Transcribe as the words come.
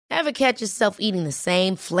Ever catch yourself eating the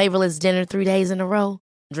same flavorless dinner 3 days in a row?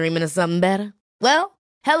 Dreaming of something better? Well,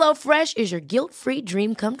 HelloFresh is your guilt-free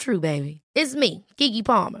dream come true, baby. It's me, Keke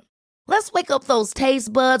Palmer. Let's wake up those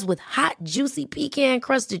taste buds with hot, juicy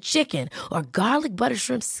pecan-crusted chicken or garlic butter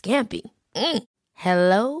shrimp scampi.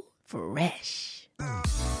 Hello Fresh.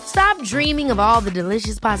 Stop dreaming of all the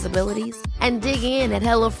delicious possibilities and dig in at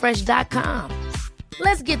HelloFresh.com.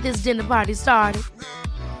 Let's get this dinner party started.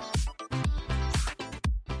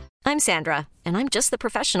 I'm Sandra, and I'm just the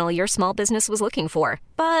professional your small business was looking for.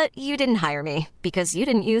 But you didn't hire me because you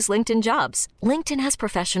didn't use LinkedIn Jobs. LinkedIn has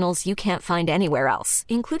professionals you can't find anywhere else,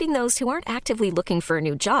 including those who aren't actively looking for a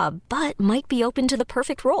new job, but might be open to the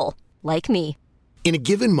perfect role, like me. In a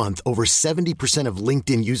given month, over 70% of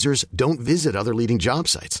LinkedIn users don't visit other leading job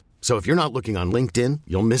sites. So if you're not looking on LinkedIn,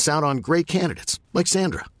 you'll miss out on great candidates, like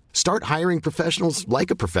Sandra. Start hiring professionals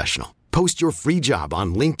like a professional. Post your free job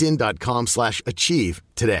on linkedin.com/achieve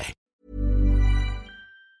today.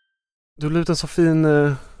 Du la ut en så fin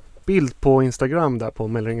bild på Instagram där på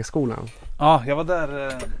Mellringeskolan. Ja, jag var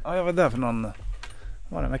där för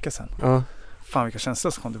var det en vecka sedan. Ja. Fan, vilka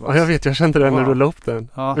känslor som kom tillbaka. Ja, jag vet, jag kände det när du la upp den.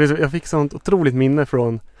 Ja. Jag fick sånt otroligt minne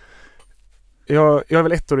från... Jag är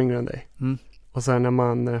väl 1 år yngre än dig. Mm. Och sen när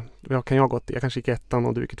man... Jag kanske gick 1:an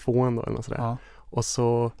och du gick 2:an då eller något sådär. Ja. Och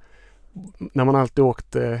så... När man alltid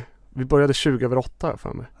åkte... Vi började 7:20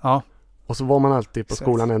 för mig. Ja. Och så var man alltid på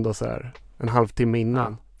skolan ändå så här en halvtimme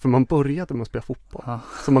innan. Ja. För man började med att spela fotboll. Ja.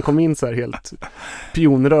 Så man kom in så här helt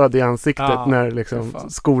pionröd i ansiktet när liksom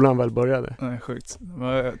skolan väl började. Det är sjukt.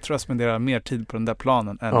 Jag tror jag spenderade mer tid på den där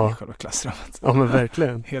planen än i själva klassrummet. Ja, men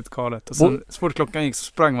verkligen. Helt galet. Och sen så fort klockan gick så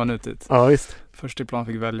sprang man ut dit. Ja, visst. Först i plan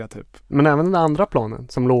fick välja typ. Men även den andra planen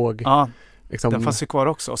som låg... Ja, liksom... den fanns ju kvar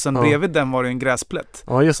också. Och sen bredvid den var det en gräsplätt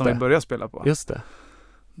som vi började spela på. Just det.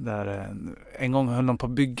 Där en gång höll de på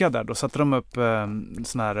att bygga där. Då satte de upp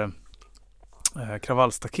sån här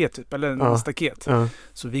kravallstaket typ, eller en staket. Ja.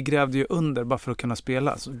 Så vi grävde ju under bara för att kunna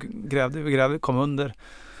spela. Så grävde, kom under.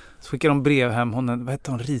 Så skickade de brev hem. Vad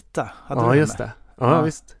hette hon? Rita? Ja, just det. Ja,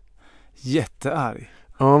 visst. Jättearg.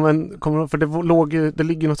 Ja, men för det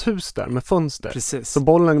ligger något hus där med fönster. Precis. Så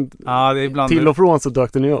bollen till och från så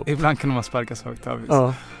dök den ju upp. Ibland kunde man sparka så högt.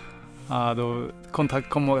 Ja. Ja, då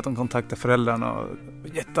kom ihåg att de kontaktade föräldrarna och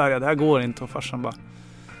jättearga, det här går inte, och farsan bara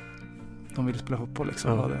de ville spela fotboll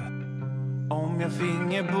liksom. Ja. Om jag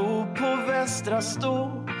finge bo på Västra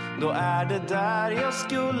Stå, då är det där jag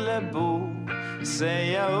skulle bo.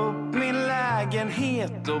 Säga upp min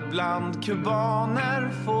lägenhet och bland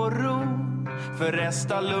kubaner få ro. För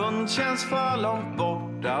Restalund känns för långt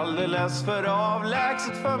bort, alldeles för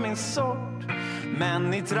avlägset för min sort.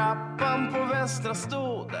 Men i trappan på Västra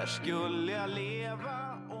Stå, där skulle jag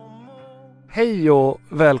leva och må. Hej och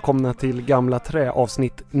välkomna till Gamla Trä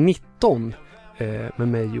avsnitt 19 med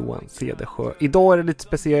mig Johan Cedersjö. Idag är det lite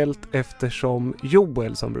speciellt eftersom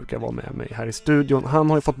Joel som brukar vara med mig här i studion, han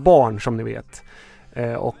har ju fått barn som ni vet.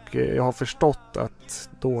 Och jag har förstått att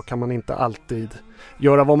då kan man inte alltid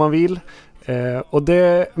göra vad man vill.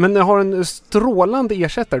 Men jag har en strålande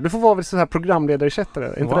ersättare. Du får vara väl så här programledarersättare.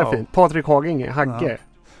 Är inte det fint? Patrik Haginge, Hagge. Ja.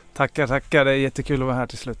 Tackar. Det är jättekul att vara här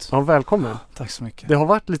till slut. Ja, välkommen. Tack så mycket. Det har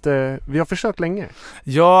varit vi har försökt länge.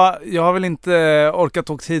 Ja, jag har väl inte orkat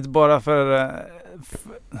åka hit bara för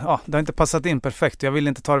det har inte passat in perfekt. Jag vill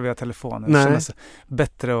inte ta det via telefon. Det känns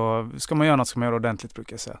bättre, och ska man göra något ska man göra ordentligt,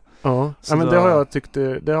 brukar jag säga. Ja, men det har jag tyckt,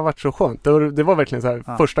 det har varit så skönt. Det var verkligen så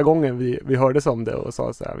här första gången vi hördes om det och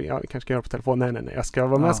sa så här, vi kanske kan göra på telefon. Nej, jag ska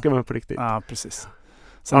vara med, ska vara med på riktigt. Ja, precis.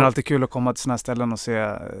 Sen är det alltid kul att komma till såna här ställen och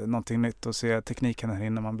se någonting nytt och se tekniken här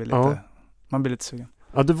inne. Man blir lite sugen.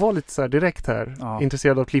 Ja, du var lite så här direkt här,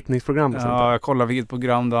 intresserad av klippningsprogram och sånt där. Ja, jag kollar vilket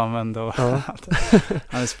program du använder och det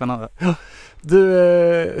är spännande. Ja. Du,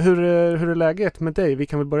 hur är läget med dig? Vi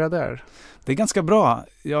kan väl börja där. Det är ganska bra.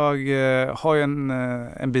 Jag har ju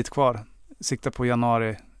en bit kvar. Siktar på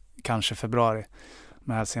januari, kanske februari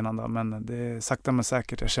med hälsenan då. Men det är sakta men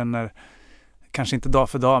säkert. Jag känner, kanske inte dag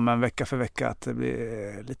för dag, men vecka för vecka, att det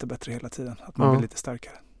blir lite bättre hela tiden. Att man blir lite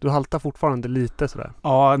starkare. Du haltar fortfarande lite sådär.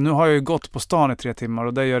 Ja, nu har jag ju gått på stan i 3 timmar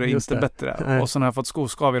och det gör det inte bättre. Nej. Och så har jag fått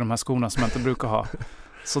skoskav i de här skorna som jag inte brukar ha.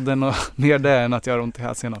 Så det är nog mer det än att göra ont i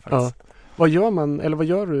hälsenan faktiskt. Ja. Vad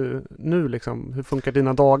gör du nu liksom? Hur funkar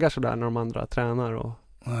dina dagar sådär när de andra tränar? Och...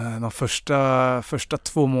 De första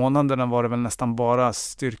 2 månaderna var det väl nästan bara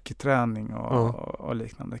styrketräning och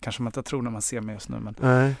liknande. Kanske man inte tror när man ser mig just nu. Men,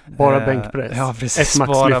 nej, bara bänkpress. Ja, precis. Ett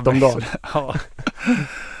maxlyft om dagen. Ja.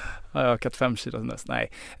 Jag har ökat 5 kilo sen dess.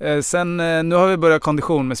 Nej. Sen nu har vi börjat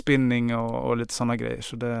kondition med spinning och lite sådana grejer.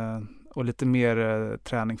 Så och lite mer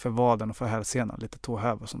träning för vaden och för hälsenan. Lite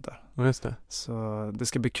tåhäv och sånt där. Ja, just det. Så det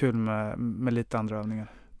ska bli kul med lite andra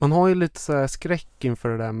övningar. Man har ju lite så här skräck inför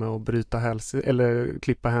det där med att bryta eller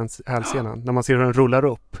klippa hälsenan när man ser hur den rullar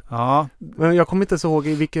upp. Ja. Men jag kommer inte så ihåg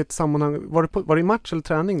i vilket sammanhang. Var det i match eller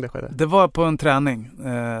träning det skedde? Det var på en träning.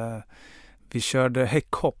 Vi körde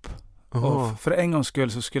häckhopp. Och för en gångs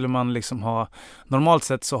skull så skulle man liksom ha... Normalt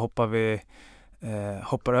sett så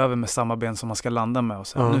hoppar över med samma ben som man ska landa med. Och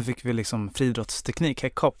så. Nu fick vi liksom friidrottsteknik,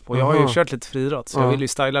 häckhopp. Och jag har ju kört lite friidrott så jag ville ju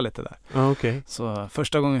styla lite där. Okay. Så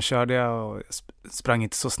första gången körde jag och sprang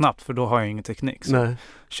inte så snabbt för då har jag ingen teknik. Så Nej.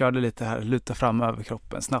 Körde lite här, luta fram över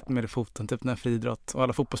kroppen, snabbt med foten, typ när friidrott. Och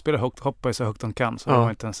alla fotbollsspelare hoppar ju så högt de kan så det var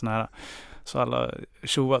inte ens nära. Så alla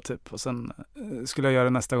tjoa typ. Och sen skulle jag göra det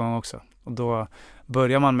nästa gång också. Och då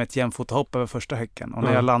börjar man med ett jämfotahopp över första häcken. Och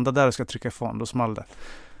när jag landar där och ska trycka ifrån, då small det.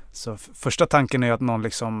 Så första tanken är att någon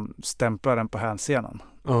liksom stämplar den på hälsenan.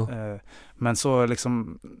 Men så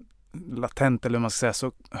liksom latent eller hur man ska säga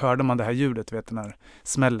så hörde man det här ljudet, vet den här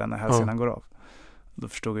smällen när hälsenan går av. Då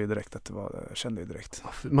förstod jag ju direkt att det var, jag kände ju direkt.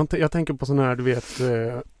 Jag tänker på sån här, du vet...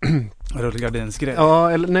 rullgardinsgrej.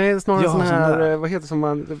 Ja, eller nej, snarare sån här, vad heter det, som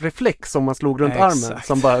man, reflex som man slog runt armen,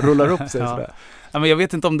 som bara rullar upp sig sådär. Ja, men jag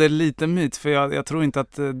vet inte om det är lite myt, för jag tror inte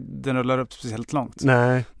att den rullar upp speciellt långt.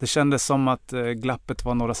 Nej. Det kändes som att glappet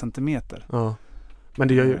var några centimeter. Ja. Men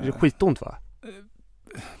det gör ju skitont, va?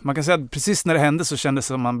 Man kan säga att precis när det hände så kändes det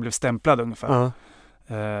som att man blev stämplad ungefär.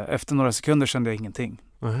 Efter några sekunder kände jag ingenting.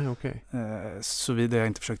 Okay. Såvida jag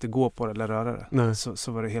inte försökte gå på det eller röra det.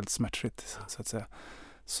 Så var det helt smärtfritt, så att säga.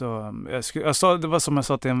 Så jag sa, det var som jag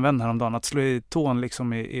sa till en vän häromdagen, att slå i tån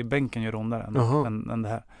liksom i bänken gör ondare än det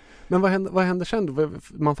här. Men vad hände sen?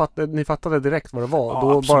 Ni fattade direkt vad det var? Ja,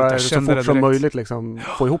 då absolut. Bara så fort som möjligt liksom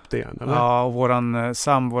få ihop det igen? Eller? Ja, och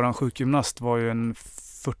våran sjukgymnast var ju en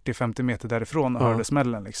 40-50 meter därifrån och hörde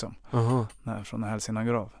smällen liksom. Från hälsenan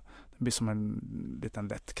grav. Det blir som en liten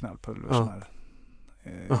lätt knallpulver sån här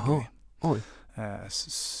grej. Oj.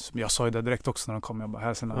 Jag sa ju det direkt också när de kom. Jag bara,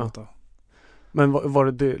 hälsenan utav. Men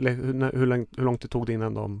var det hur långt det tog det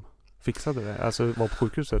innan de fixade det? Alltså var på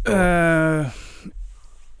sjukhuset?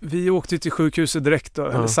 Vi åkte till sjukhuset direkt då.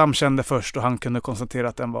 Eller Sam kände först och han kunde konstatera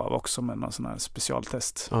att den var också med någon sån här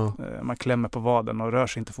specialtest. Man klämmer på vaden och rör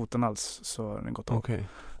sig inte foten alls så den gått av.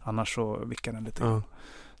 Annars så vickar den lite.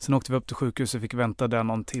 Sen åkte vi upp till sjukhuset och fick vänta där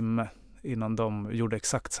någon timme innan de gjorde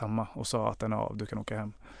exakt samma och sa att den är av, du kan åka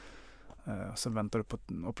hem. Sen väntar du på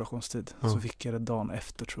operationstid. Så fick jag det dagen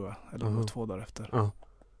efter tror jag. Eller 2 dagar efter.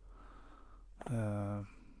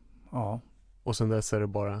 Och sen dess är det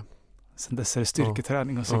bara... Sen dess är det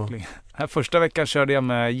styrketräning och cykling. Här första veckan körde jag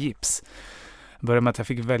med gips. Började med att jag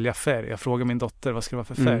fick välja färg. Jag frågade min dotter, vad ska det vara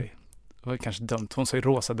för färg? Det var kanske dumt. Hon sa ju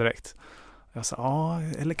rosa direkt. Jag sa,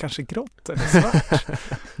 eller kanske grått eller svart.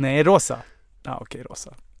 Nej, rosa. Ja, okej,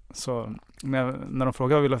 rosa. Så när de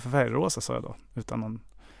frågade vad vill du ha för färg? Rosa, sa jag då.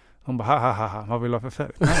 Hon bara, ha, vad vill du ha för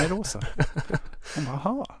färg? Nej, rosa. Hon bara,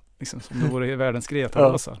 ha. Liksom, som det vore världens grej att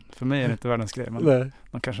ta rosa. För mig är det inte världens grej, men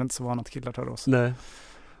de kanske inte så van att killar tar rosa. Nej.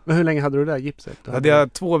 Men hur länge hade du det där gipset? Hade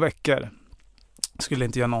jag 2 veckor. Skulle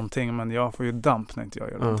inte göra någonting, men jag får ju damp när inte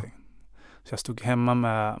jag gör någonting. Så jag stod hemma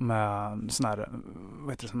med sån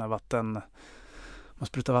här vatten. Man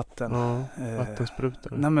sprutar vatten.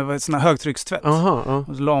 Vattensprutor. Nej, men sån här högtryckstvätt.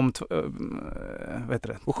 Och så vet du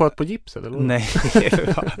det? Och sköt på gipset eller? Nej.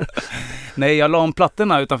 Nej, jag la om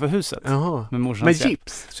plattorna utanför huset. Med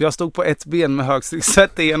gips? Så jag stod på ett ben med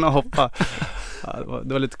högtryckstvätt i ena och hoppade.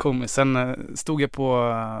 Det var lite komiskt. Sen stod jag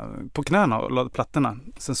på knäna och lade plattorna.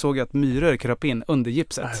 Sen såg jag att myror kröp in under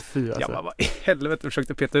gipset. Jag bara, vad i helvete,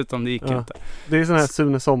 försökte peta ut om det gick inte. Det är sån här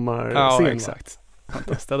Sune Sommar-scen. Ja, exakt.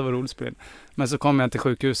 Fantastiskt, det var roligt spel. Men så kom jag till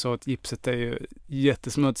sjukhus och gipset är ju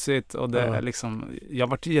jättesmutsigt och det är liksom, jag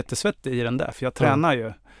varit jättesvettig i den där för jag tränar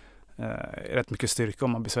ju rätt mycket styrka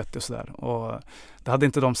om man blir svettig och sådär. Och det hade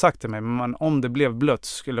inte de sagt till mig, men om det blev blött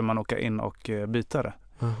skulle man åka in och byta det.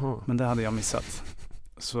 Men det hade jag missat.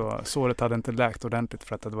 Så såret hade inte läkt ordentligt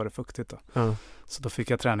för att det hade varit fuktigt då. Så då fick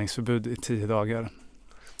jag träningsförbud i 10 dagar.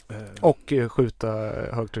 Och skjuta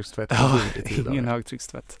högtryckstvätt. Ingen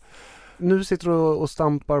högtryckstvätt. Nu sitter du och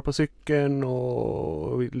stampar på cykeln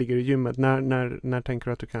och ligger i gymmet. När tänker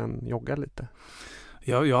du att du kan jogga lite?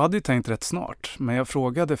 Jag hade ju tänkt rätt snart. Men jag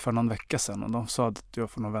frågade för någon vecka sedan och de sa att jag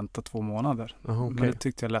får nog vänta 2 månader. Men det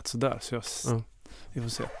tyckte jag lät sådär. Så vi får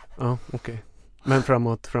se. Okej. Men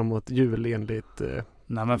framåt jul enligt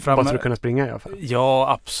vad ska du kunna springa i alla fall?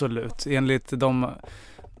 Ja, absolut. Enligt de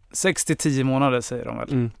 6-10 månader säger de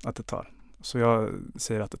väl att det tar. Så jag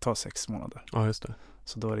säger att det tar 6 månader. Ja, just det.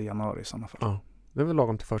 Så då är det januari i sådana fall. Ja. Det är väl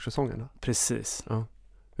lagom till försäsongen då? Precis. Ja.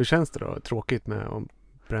 Hur känns det då? Tråkigt med att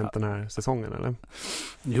bränt den här säsongen, eller?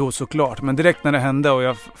 Jo, såklart. Men direkt när det hände och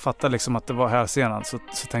jag fattade liksom att det var hälsenan så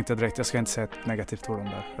tänkte jag direkt, jag ska inte säga ett negativt ord om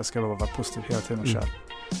det. Jag ska bara vara positiv hela tiden och köra.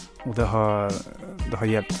 Och det har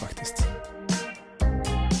hjälpt faktiskt.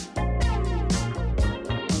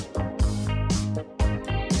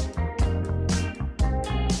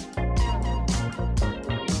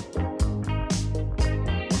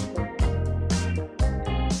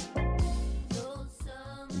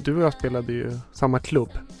 Du och jag spelade ju samma klubb,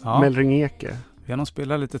 Ja. Mellring-Eke. Vi har nog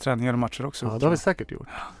spelat lite träningar och matcher också. Ja, det har vi säkert gjort.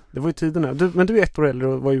 Det var ju tiderna. Men du är 1 år äldre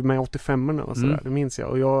och var ju med 85-orna och sådär, det minns jag.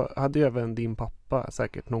 Och jag hade ju även din pappa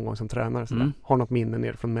säkert någon gång som tränare. Sådär. Har något minne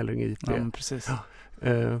ner från Mellring-IP. Ja, men precis.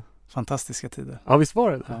 Fantastiska tider. Ja, visst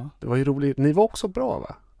var det? Ja. Det var ju roligt. Ni var också bra,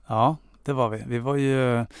 va? Ja, det var vi.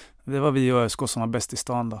 Det var vi och ÖSK som var bäst i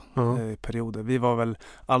stan då, i perioder. Vi var väl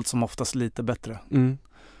allt som oftast lite bättre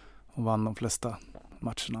och vann de flesta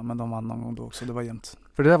matcherna, men de vann någon gång då också, det var jämnt.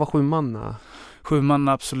 För det där var 7-manna?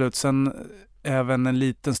 7-manna, absolut. Sen även en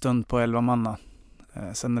liten stund på 11-manna.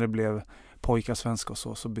 Sen när det blev pojkarsvenska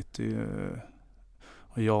och så bytte ju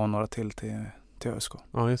och jag och några till ÖSK.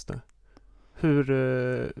 Ja, just det. Hur...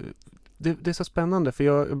 Det är så spännande, för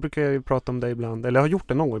jag brukar ju prata om det ibland, eller jag har gjort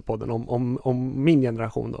det någon gång i podden om min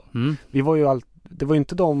generation då. Vi var ju det var ju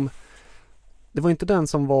inte den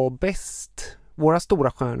som var bäst, våra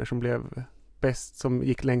stora stjärnor som blev bäst, som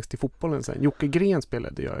gick längst i fotbollen sen. Jocke Gren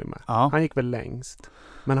spelade jag ju med. Ja. Han gick väl längst.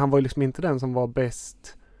 Men han var ju liksom inte den som var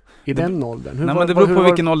bäst i den åldern. Men det beror på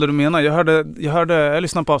vilken ålder du menar. Jag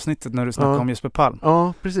lyssnade på avsnittet när du snackade om Jesper Palm.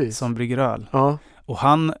 Ja, precis. Som brygger öl. Ja. Och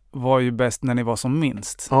han var ju bäst när ni var som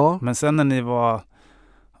minst. Ja. Men sen när ni var,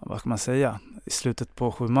 vad ska man säga, i slutet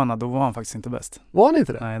på 7-manna, då var han faktiskt inte bäst. Var han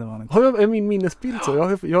inte det? Nej, det var han inte. Har jag min minnesbild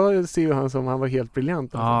så? Jag ser ju han som han var helt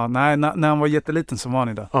briljant. Alltså. Ja, nej, när han var jätteliten så var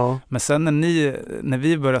ni det. Ja. Men sen när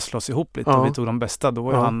vi började slås ihop lite och vi tog de bästa, då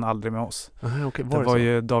var ju han aldrig med oss. Aha, okay. Det var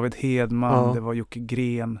ju David Hedman, det var Jocke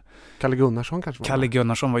Gren. Kalle Gunnarsson kanske var Kalle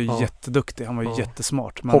Gunnarsson var ju jätteduktig, han var ju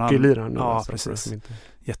jättesmart. Hockeyliraren. Ja, alltså, precis.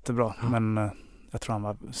 Jättebra, men... Jag tror han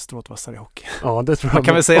var stråtvassare i hockey. Ja, det tror jag. Man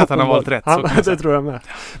kan väl säga att han har valt rätt. Det tror jag med.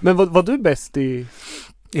 Men var du bäst i...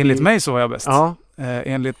 Enligt mig så var jag bäst. Ja.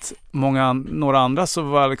 Enligt några andra så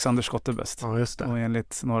var Alexander Skotte bäst. Ja, just det. Och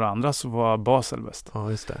enligt några andra så var Basel bäst.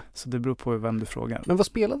 Ja, just det. Så det beror på vem du frågar. Men vad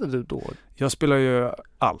spelade du då? Jag spelade ju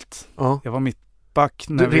allt. Ja. Jag var mittback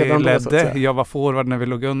när vi ledde. Jag var forward när vi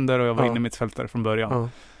låg under och jag var inne i mittfältare från början. Ja.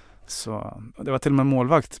 Så det var till och med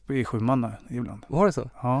målvakt i 7-manna ibland. Var det så?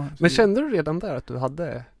 Ja. Men kände du redan där att du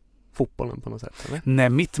hade fotbollen på något sätt? Eller? Nej,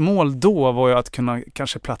 mitt mål då var ju att kunna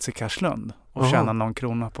kanske plats i Karlslund och tjäna någon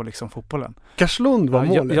krona på liksom fotbollen. Karlslund var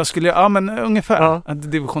målet? Jag skulle, men ungefär. Ja.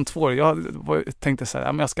 Division 2. Jag tänkte så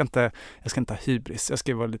här, men jag ska inte ha hybris. Jag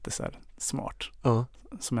ska vara lite så här smart. Ja.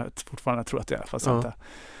 Som jag fortfarande tror att jag är, fast jag inte.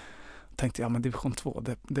 Tänkte men division 2,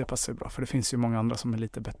 det passar ju bra, för det finns ju många andra som är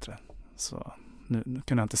lite bättre. Så nu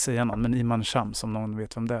kunde jag inte säga någon, men Iman Sham, som någon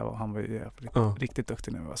vet vem det är, och han var ju riktigt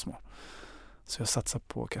duktig när vi var små. Så jag satsade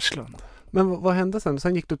på Karlslund. Men vad hände sen?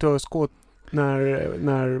 Sen gick du till ÖSK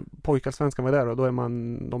när pojkarsvenskan var där, och då de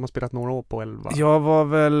har spelat några år på 11. Jag var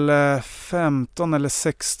väl 15 eller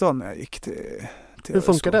 16 när jag gick till hur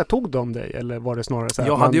funkar det? Tog de dig, eller var det snarare så här?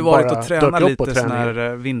 Jag hade ju varit och tränat lite såna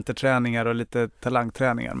här vinterträningar och lite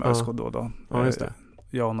talangträningar med ÖSK då. Ja, just det.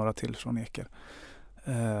 Jag och några till från Eker.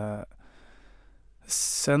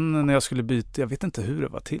 Sen när jag skulle byta, jag vet inte hur det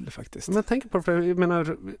var till faktiskt. Men jag tänker på, för jag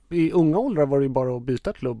menar, i unga åldrar var det ju bara att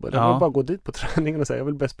byta klubb. Det var bara att gå dit på träningen och säga, jag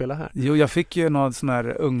vill bäst spela här. Jo, jag fick ju något sån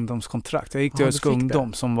här ungdomskontrakt. Jag gick till ÖSK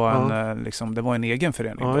Ungdom som var det var en egen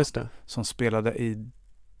förening då, just det. Som spelade i,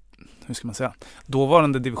 hur ska man säga,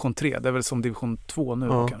 dåvarande division 3. Det är väl som division 2 nu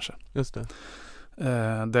då, kanske. Just det.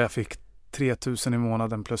 Där jag fick 3000 i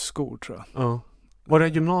månaden plus skor, tror jag. Ja. Var det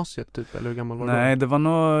gymnasiet typ, eller hur gammal var du? Nej, det var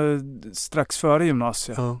nog strax före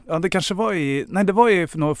gymnasiet. Ja, det kanske var det var ju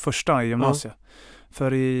nog första i gymnasiet.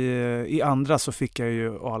 För i andra så fick jag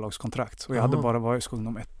ju A-lagskontrakt, och jag hade bara varit i skolan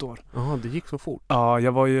om 1 år. Jaha, det gick så fort. Ja,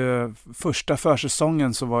 jag var ju första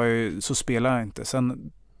försäsongen så spelade jag inte.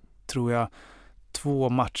 Sen tror jag 2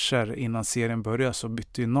 matcher innan serien började så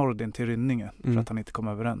bytte ju Nordin till Rynninge för att han inte kom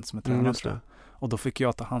överens med tränaren. Och då fick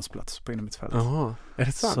jag ta hans plats på innermittfältet. Jaha, är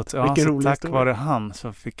det sant? Så tack vare han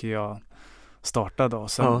så fick jag starta då.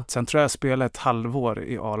 Sen tror jag spelade ett halvår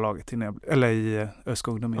i A-laget i ÖSK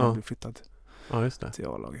Ungdom innan jag blev flyttad till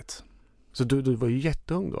A-laget. Så du var ju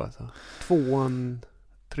jätteung då alltså? 2:an,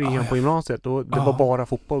 3:an på gymnasiet, då, det var bara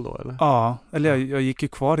fotboll då, eller? Ja, eller jag gick ju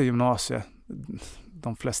kvar i gymnasiet,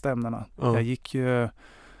 de flesta ämnena. Jag gick ju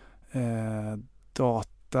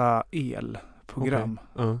data-el-program.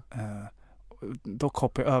 dock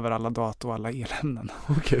hoppade jag över alla data och alla elämnen.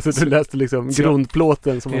 Okej, så du läste liksom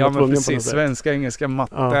grundplåten som man var tvungen på något sätt? Svenska, engelska,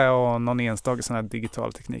 matte och någon enstaka sån här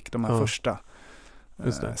digital teknik. De här första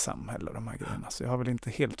samhälle och de här grejerna. Så jag har väl inte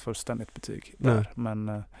helt fullständigt betyg där.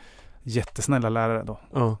 Men jättesnälla lärare då.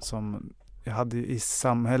 Som jag hade i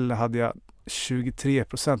samhälle hade jag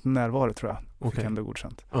 23% närvaro tror jag. Fick ändå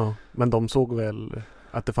godkänt. Ja, men de såg väl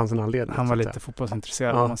att det fanns en anledning. Han var lite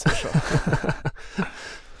fotbollsintresserad om man säger så.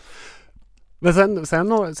 Men sen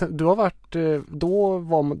du har varit då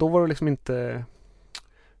var du liksom inte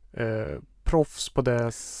proffs på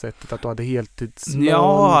det sättet att du hade heltidslön.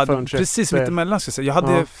 Ja, precis mitt emellan ska jag säga. Jag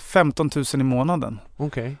hade 15 000 i månaden.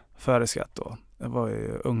 Okej. Före skatt då. Det var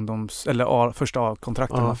ju första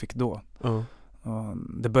A-kontrakten man fick då. Och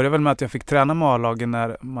det började väl med att jag fick träna med A-lagen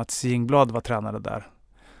när Mats Jingblad var tränare där.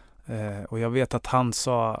 Och jag vet att han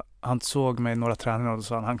såg mig några träningar och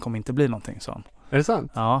sa han kommer inte bli någonting, sa han. Är det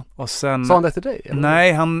sant? Ja, och sen... Sa han det till dig? Eller?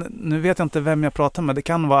 Nej, nu vet jag inte vem jag pratar med. Det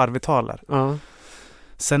kan vara Arvid Thaler.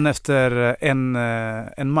 Sen efter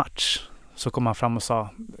en match så kom han fram och sa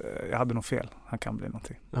jag hade nog fel. Han kan bli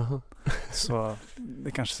någonting. Så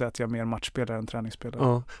det kanske säger att jag är mer matchspelare än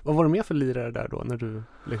träningsspelare. Vad var det mer för lirare där då när du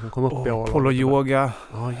liksom kom upp i A-laget? Polo Yoga,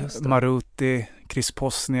 Maruti, Chris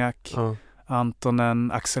Posniak,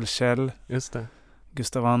 Antonen, Axel Kjell,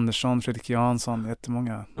 Gustav Andersson, Fredrik Jansson,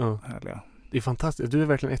 jättemånga härliga. Det är fantastiskt. Du är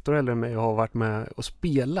verkligen ett år äldre än mig och har varit med och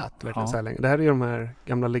spelat verkligen så här länge. Det här är ju de här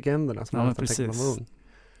gamla legenderna som man nästan tänker när man var ung.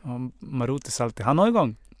 Och Maruti Salti, han har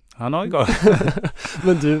igång.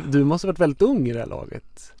 Men du måste ha varit väldigt ung i det här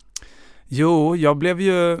laget. Jo, jag blev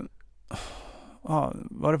ju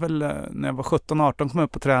var det väl när jag var 17-18 kom jag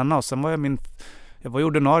upp och träna och sen var jag var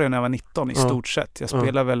ordinarie när jag var 19 i stort sett. Jag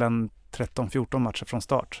spelade väl en 13-14 matcher från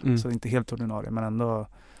start. Så inte helt ordinarie men ändå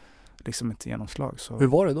liksom ett genomslag. Så. Hur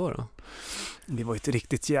var det då? Vi var ju ett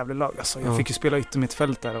riktigt jävla lag. Alltså, jag fick ju spela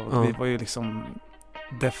yttermittfält där och vi var ju liksom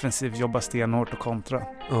defensivt, jobba stenhårt och kontra.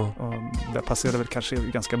 Och det passerade väl kanske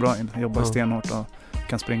ganska bra in. Jobba stenhårt och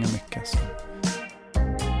kan springa mycket. Så.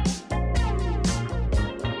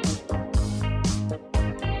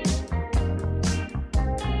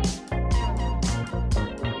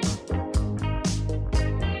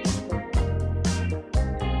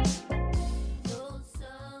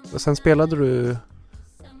 Och sen spelade du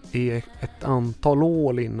i ett antal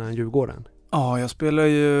år innan Djurgården. Ja, jag spelade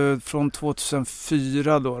ju från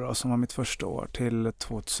 2004 då som var mitt första år till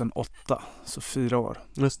 2008. Så 4 år.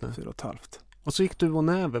 Just det. 4,5. Och så gick du och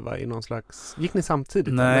Näver i någon slags... Gick ni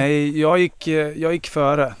samtidigt? Nej, eller? Jag gick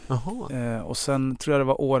före. Och sen tror jag det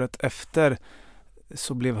var året efter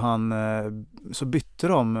så blev så bytte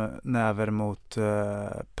de Näver mot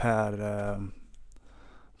Per...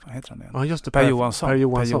 vad heter han igen? Ja, just det. Per Johansson. Per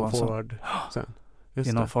Johansson forward sen.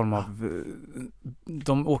 I någon form av...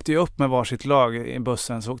 De åkte ju upp med varsitt lag i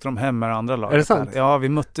bussen så åkte de hem med andra lag. Är det sant? Ja, vi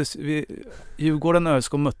möttes... Djurgården och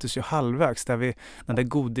ÖSK möttes ju halvvägs där den där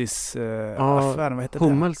godisaffären, vad heter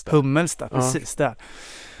det? Hummelsta, precis där.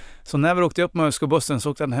 Så när vi åkte upp med ÖSK-bussen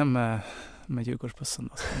så åkte den hem med Djurgårdsbussen.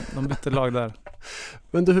 De bytte lag där.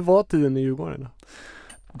 Men hur var tiden i Djurgården då?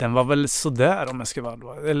 Den var väl sådär om jag ska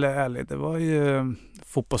vara ärlig. Det var ju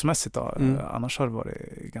fotbollsmässigt då. Annars har det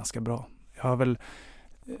varit ganska bra. Jag har väl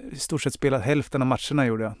i stort sett spelat hälften av matcherna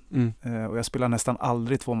gjorde jag. Och jag spelade nästan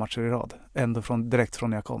aldrig 2 matcher i rad. Ändå direkt från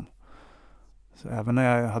när jag kom. Så även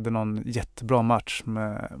när jag hade någon jättebra match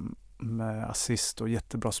med assist och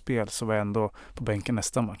jättebra spel så var jag ändå på bänken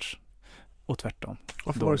nästa match. Och tvärtom.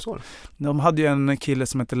 Varför var det så? De hade ju en kille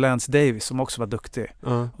som heter Lance Davis som också var duktig.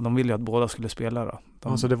 Och de ville ju att båda skulle spela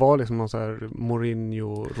då. Så det var liksom någon så här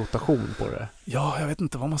Mourinho-rotation på det? Ja, jag vet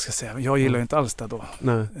inte vad man ska säga. Jag gillar ju inte alls det då.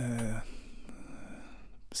 Nej.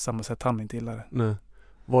 Samma sätt han inte gillade. Nej.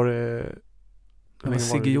 Var det... Det var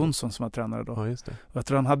Sigge Jonsson som var tränare då. Ja, just det. Och jag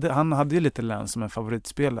tror han hade ju lite Lance som en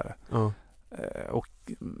favoritspelare.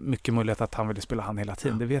 Och mycket möjlighet att han ville spela han hela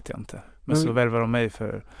tiden, det vet jag inte. Men så värvade de mig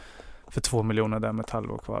för 2 miljoner där med ett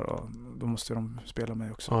halvår kvar och då måste de spela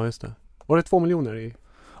mig också. Ja, just det. Var det 2 miljoner i?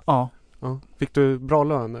 Ja. Fick du bra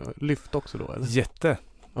lön? Lyft också då? Eller? Jätte.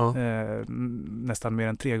 Nästan mer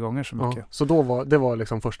än 3 gånger så mycket. Så det var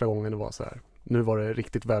liksom första gången det var så här. Nu var det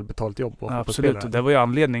riktigt välbetalt jobb. Absolut, och det var ju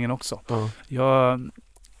anledningen också.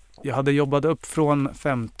 Jag hade jobbat upp från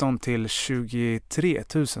 15 till 23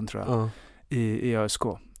 000 tror jag i ÖSK.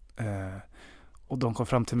 Och de kom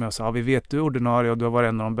fram till mig och sa, vi vet du är ordinarie och du har varit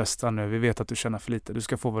en av de bästa nu. Vi vet att du tjänar för lite. Du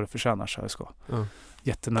ska få vad du förtjänar, så ÖSK.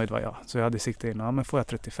 Jättenöjd var jag. Så jag hade siktat in, men får jag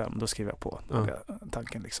 35, då skriver jag på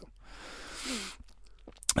tanken liksom.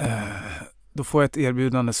 Då får jag ett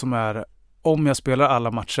erbjudande som är, om jag spelar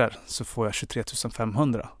alla matcher så får jag 23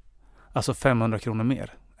 500. Alltså 500 kronor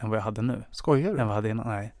mer än vad jag hade nu. Skojar du? Än vad jag hade innan,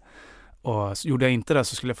 nej. Och gjorde jag inte det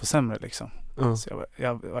så skulle jag få sämre liksom. Ja. Så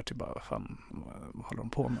jag var typ bara, vad fan, vad håller de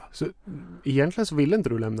på med? Så egentligen så ville inte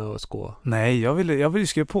du lämna ÖSK? Nej, jag ville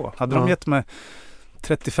skriva på. Hade de gett mig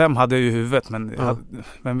 35 hade jag ju i huvudet, men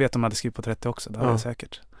vem vet om jag hade skrivit på 30 också, det hade jag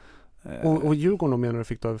säkert. Och Djurgården menar du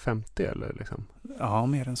fick du över 50 eller liksom? Ja,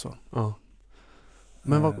 mer än så. Ja.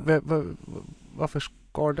 Men varför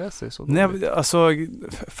skar det sig så? Nej, alltså,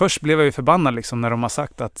 först blev jag ju förbannad liksom, när de har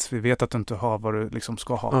sagt att vi vet att du inte har vad du liksom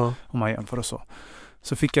ska ha om man jämför och så.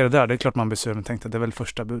 Så fick jag det där, det är klart man besöker, men tänkte att det är väl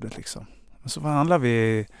första budet liksom. Men så förhandlar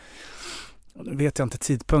vi, vet jag inte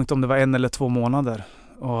tidpunkt, om det var 1 eller 2 månader.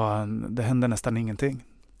 Och det hände nästan ingenting.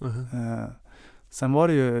 Sen var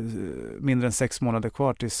det ju mindre än 6 månader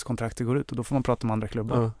kvar tills kontraktet går ut och då får man prata med andra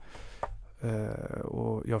klubbar.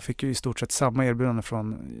 Och jag fick ju i stort sett samma erbjudande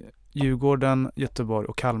från Djurgården, Göteborg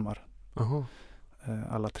och Kalmar.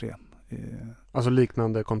 Alla 3. Alltså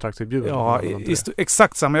liknande kontraktserbjudanden? Ja,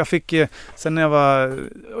 exakt samma. Jag fick sen när jag var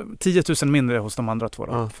 10 000 mindre hos de andra 2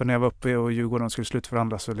 då. För när jag var uppe och Djurgården skulle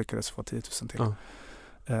slutförhandla så lyckades jag få 10 000 till.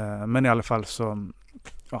 Men i alla fall så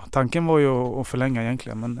tanken var ju att förlänga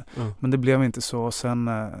egentligen, men det blev inte så. Och sen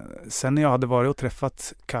när jag hade varit och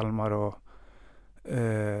träffat Kalmar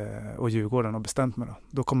och Djurgården och bestämt mig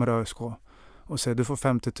då kommer ÖSK och säger du får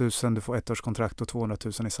 50 000, du får 1 års kontrakt och 200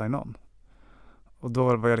 000 i sign-on. Och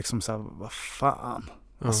då var jag liksom så här, vad fan.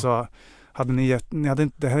 Alltså, ni hade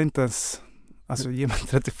inte ens ge mig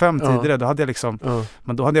 35 tidigare, då hade jag liksom,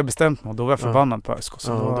 men då hade jag bestämt mig och då var jag förbannad på ÖSK.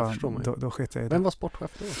 Så då sket jag i det. Vem var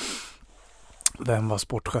sportchef då? Vem var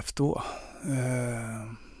sportchef då?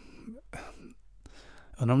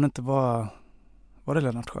 Undrar om det inte var det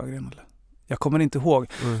Lennart Sjögren eller? Jag kommer inte ihåg.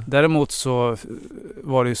 Däremot så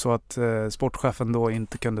var det ju så att sportchefen då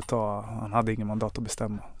inte kunde han hade ingen mandat att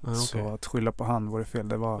bestämma. Så att skylla på han var det fel.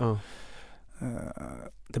 Det var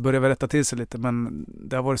det började väl rätta till sig lite, men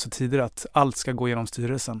det har varit så tidigare att allt ska gå genom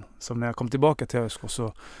styrelsen. Så när jag kom tillbaka till ÖSK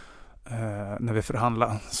så när vi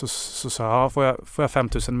förhandlade så sa jag, får jag 5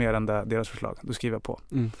 000 mer än deras förslag, då skriver jag på.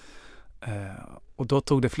 Och då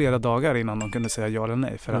tog det flera dagar innan de kunde säga ja eller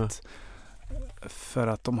nej, för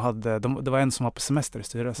att de hade det var en som var på semester i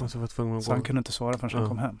styrelsen, så han kunde inte svara förrän han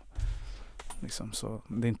kom hem liksom. Så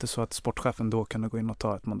det är inte så att sportchefen då kunde gå in och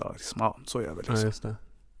ta ett mandat liksom. Så gör vi liksom. Just det.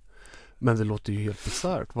 Men det låter ju helt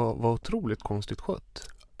bisarrt. Vad otroligt konstigt skött.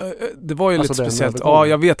 Det var ju lite speciellt. Ja,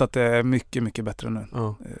 jag vet att det är mycket, mycket bättre nu.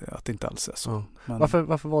 Att det inte alls är så. Men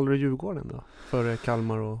varför valde du Djurgården då? Före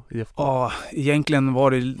Kalmar och IFK? Ja, egentligen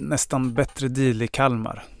var det nästan bättre deal i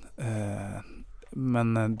Kalmar.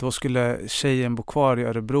 Men då skulle tjejen bo kvar i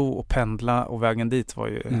Örebro och pendla, och vägen dit var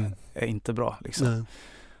ju är inte bra liksom.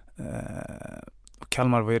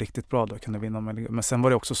 Kalmar var ju riktigt bra då, kunde vinna. Men sen var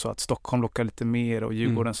det också så att Stockholm lockar lite mer och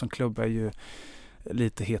Djurgården som klubb är ju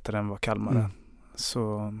lite hetare än vad Kalmar är.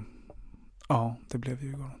 Så det blev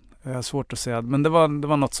Djurgården. Jag har svårt att säga, men det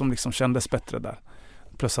var något som liksom kändes bättre där.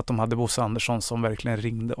 Plus att de hade Bosse Andersson som verkligen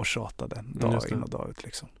ringde och tjatade dag in och dag ut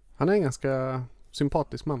liksom. Han är en ganska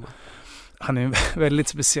sympatisk mamma. Han är väldigt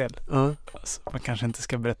speciell. Alltså, man kanske inte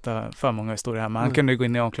ska berätta för många historier här, men han kunde gå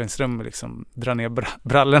in i omklädningsrummet och liksom dra ner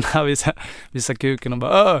brallorna, visa kuken och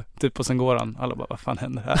bara typ, och sen går han. Alla bara, vad fan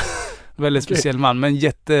händer här? Väldigt speciell man, men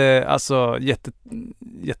jättebra.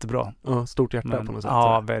 Stort hjärta på något sätt.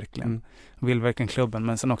 Ja, verkligen. Vill verkligen klubben,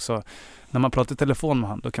 men sen också när man pratar i telefon med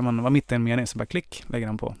han, då kan man vara mitt i en mening så bara klick, lägger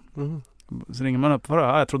han på. Så ringer man upp,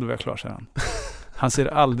 jag trodde vi var klar, säger han. Han ser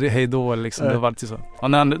aldrig hej då liksom. Det var alltid så.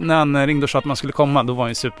 Och när han ringde och sa att man skulle komma, då var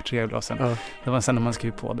han ju supertrevlig. Och sen, det var sen när man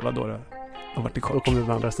skrev på, det var då det var det kort. Då kom det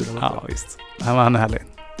på andra sidan. Ja, visst. Han är härlig.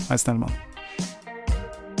 Han är snäll man.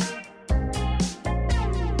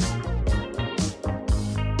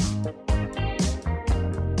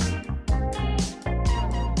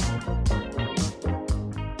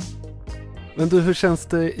 Men du, hur känns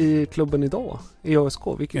det i klubben idag? I ÖSK?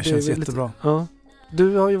 Det känns jättebra. Ja.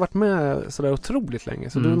 Du har ju varit med sådär otroligt länge,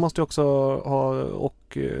 så du måste ju också ha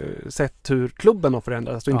sett hur klubben har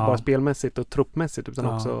förändrats. Alltså inte bara spelmässigt och truppmässigt, utan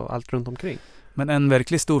också allt runt omkring. Men en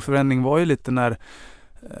verkligt stor förändring var ju lite när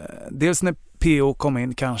dels när PO kom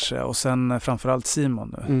in kanske, och sen framförallt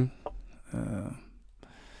Simon nu.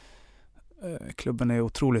 Klubben är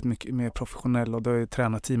otroligt mycket mer professionell, och då är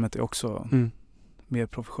tränarteamet är också mer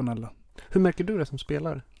professionella. Hur märker du det som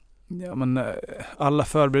spelare? Ja, men alla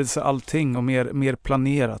förberedelser, allting, och mer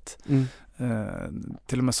planerat.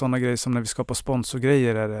 Till och med sådana grejer som när vi skapar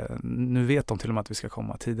sponsorgrejer, nu vet de till och med att vi ska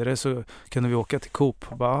komma. Tidigare så kunde vi åka till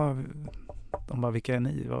Coop och de bara, vilka är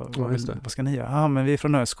ni? Vad ska ni göra? Ja, men vi är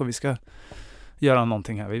från ÖSK, vi ska göra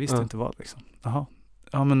någonting här. Vi visste inte vad liksom. Jaha.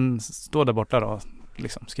 Ja, men stå där borta då,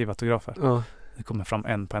 liksom, skriva autografer. det kommer fram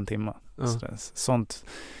en på en timme. Ja. Sånt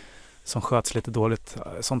som sköts lite dåligt,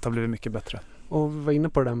 sånt har blivit mycket bättre. Och vi var inne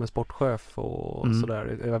på det där med sportchef och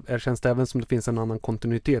sådär. Känns det även som det finns en annan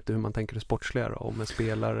kontinuitet i hur man tänker det sportsliga och med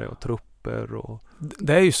spelare och trupper? Och...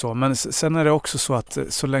 Det är ju så, men sen är det också så att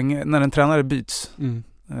så länge, när en tränare byts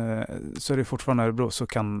så är det fortfarande Örebro, så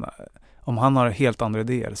kan, om han har helt andra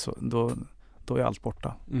idéer så då är allt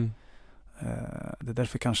borta. Det är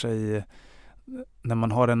därför kanske när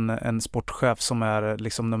man har en sportchef som är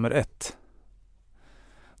liksom nummer 1,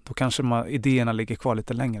 då kanske idéerna ligger kvar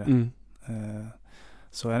lite längre.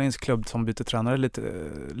 Så är det en klubb som byter tränare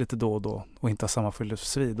lite då och då och inte har samma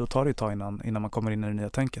filosofi, då tar det ett tag innan man kommer in i det nya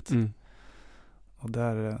tänket. Och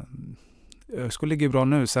där ÖSK ligger bra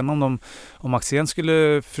nu. Sen om Axén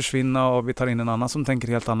skulle försvinna och vi tar in en annan som tänker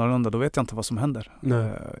helt annorlunda, då vet jag inte vad som händer.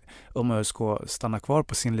 Om ÖSK stannar kvar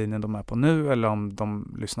på sin linje de är på nu, eller om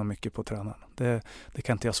de lyssnar mycket på tränaren. Det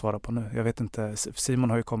kan inte jag svara på nu. Jag vet inte. Simon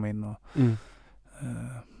har ju kommit in och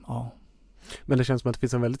ja. Men det känns som att det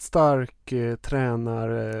finns en väldigt stark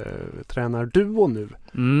tränarduo nu.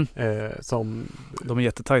 Som... De är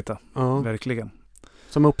jättetajta, verkligen.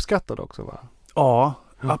 Som är uppskattade också, va? Ja,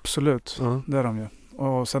 absolut. Det är de ju.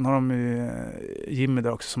 Och sen har de ju Jimmy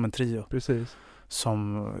där också som en trio. Precis.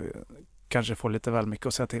 Som kanske får lite väl mycket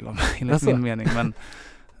att säga till om, enligt min mening.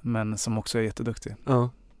 Men som också är jätteduktig. Ja.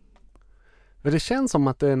 Men det känns som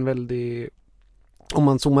att det är en väldigt... Om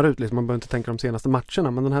man zoomar ut, liksom, man behöver inte tänka de senaste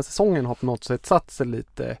matcherna, men den här säsongen har på något sätt satt sig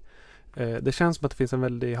lite. Det känns som att det finns en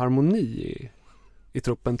väldig harmoni i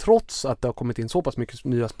truppen. Trots att det har kommit in så pass mycket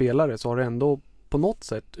nya spelare, så har det ändå på något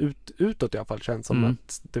sätt utåt i alla fall känns som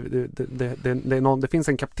att det finns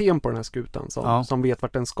en kapten på den här skutan som vet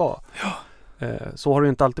vart den ska. Så har det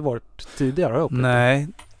inte alltid varit tidigare. Nej,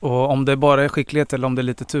 och om det bara är skicklighet eller om det är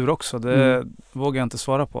lite tur också, det vågar jag inte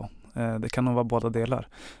svara på. Det kan nog vara båda delar.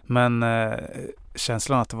 Men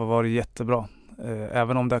känslan att det har varit jättebra.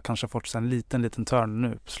 Även om det har kanske fått en liten törn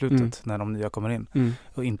nu på slutet när de nya kommer in.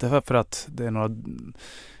 Och inte för att det är några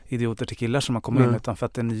idioter till killar som har kommit in, utan för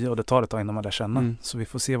att det är nya och det tar ett tag innan man lär känna. Så vi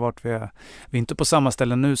får se vart vi är. Vi är inte på samma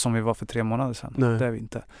ställe nu som vi var för 3 månader sedan. Nej. Det är vi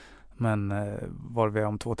inte. Men var vi är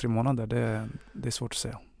om 2-3 månader, det är svårt att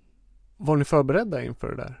säga. Var ni förberedda inför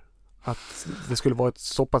det där? Att det skulle vara ett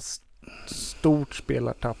så pass stort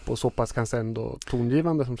spelartapp och så pass kanske ändå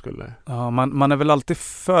tongivande som skulle... Ja, man är väl alltid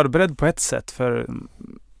förberedd på ett sätt, för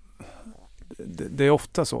det är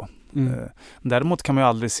ofta så. Däremot kan man ju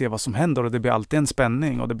aldrig se vad som händer, och det blir alltid en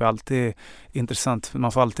spänning och det blir alltid intressant.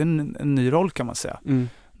 Man får alltid en ny roll, kan man säga.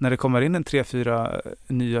 När det kommer in en 3-4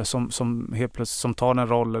 nya som helt plötsligt som tar en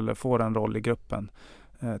roll eller får en roll i gruppen,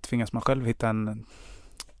 tvingas man själv hitta en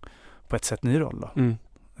på ett sätt ny roll då.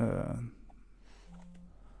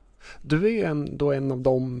 Du är ändå en av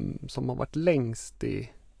dem som har varit längst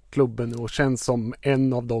i klubben och känns som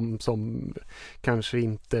en av dem som kanske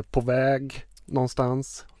inte är på väg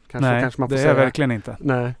någonstans. Nej, kanske man får det säga. Är verkligen inte.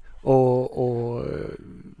 Nej, och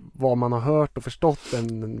vad man har hört och förstått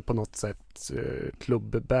en på något sätt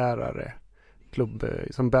klubbbärare. Klubb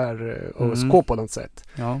som bär ÖSK på något sätt.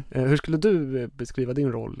 Ja. Hur skulle du beskriva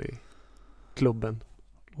din roll i klubben?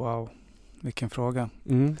 Wow. Vilken fråga.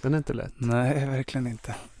 Den är inte lätt. Nej, verkligen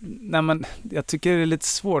inte. Nej, men jag tycker det är lite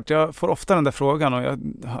svårt. Jag får ofta den där frågan och jag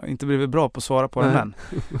har inte blivit bra på att svara på den än.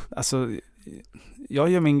 Alltså, jag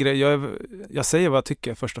gör min grej. Jag säger vad jag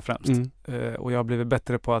tycker först och främst. Och jag har blivit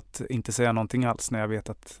bättre på att inte säga någonting alls när jag vet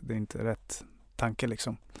att det inte är rätt tanke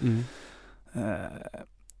liksom.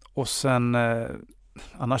 Och sen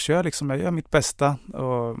annars jag gör mitt bästa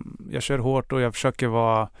och jag kör hårt och jag försöker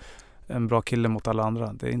vara en bra kille mot alla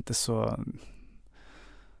andra. Det är inte så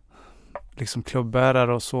liksom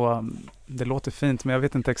klubbärare och så. Det låter fint, men jag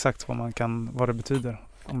vet inte exakt vad det betyder.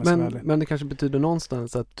 Men det kanske betyder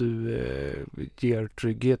någonstans att du ger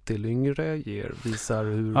trygghet till yngre, visar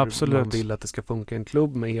hur man vill att det ska funka i en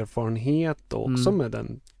klubb med erfarenhet och också med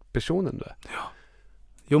den personen du är. Ja.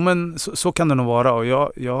 Jo, men så kan det nog vara, och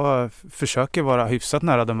jag försöker vara hyfsat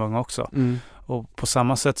nära de unga också. Och på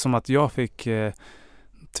samma sätt som att jag fick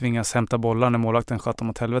tvingas hämta bollar när målvakten sköt dem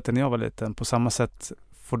åt helvete när jag var liten, på samma sätt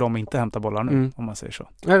får de inte hämta bollar nu, om man säger så.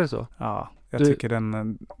 Är det så? Ja, jag tycker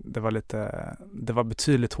det var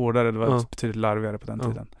betydligt hårdare, det var betydligt larvigare på den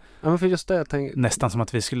tiden. Ja, men för just det, nästan som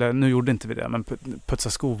att vi skulle, nu gjorde inte vi det, men putsa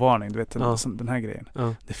skovarning, du vet, den här grejen.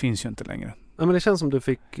 Det finns ju inte längre. Ja, men det känns som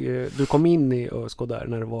du kom in i ÖSK där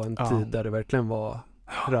när det var en tid där det verkligen var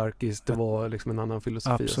hierarkiskt, det var liksom en annan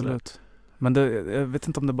filosofi. Absolut. Men jag vet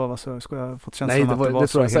inte om det bara var så. Jag har fått känslan att det var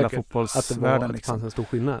så i hela fotbollsvärlden. Att det fanns en stor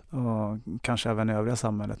skillnad. Och kanske även i övriga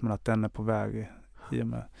samhället. Men att den är på väg i och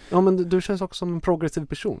med. Ja, men du känns också som en progressiv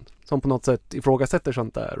person som på något sätt ifrågasätter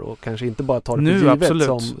sånt där och kanske inte bara tar det Nu, för givet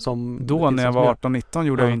absolut. som Då när jag var 18-19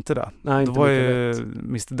 gjorde jag inte det. Nej, då inte var lika jag lätt.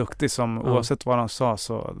 Mr. Duktig som oavsett vad han sa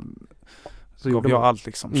så gav gjorde jag man. allt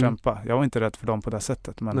liksom, kämpa. Jag var inte rädd för dem på det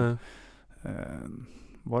sättet, men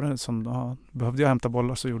var det som, behövde jag hämta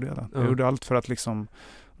bollar så gjorde jag det. Jag gjorde allt för att liksom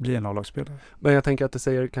bli en A-lagsspelare. Men jag tänker att det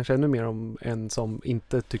säger kanske ännu mer om en som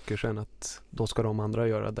inte tycker sen att då ska de andra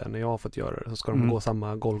göra det när jag har fått göra det, så ska de gå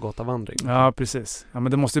samma Golgata-vandring. Ja, precis. Ja,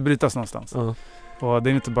 men det måste ju brytas någonstans. Och det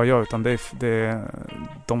är inte bara jag, utan det är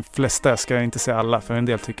de flesta, jag ska inte säga alla, för en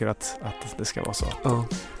del tycker att det ska vara så.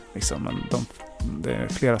 Liksom, men det är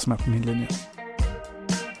flera som är på min linje.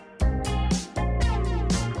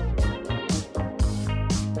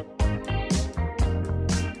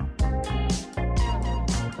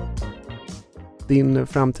 Din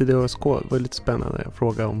framtid i ÖSK var lite spännande. Jag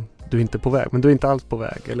frågar om du inte är på väg, men du är inte alls på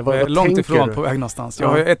väg. Eller vad, jag är vad långt ifrån du? på väg någonstans. Jag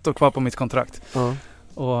har ju 1 år kvar på mitt kontrakt. Ja.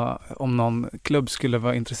 Och om någon klubb skulle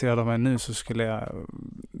vara intresserad av mig nu så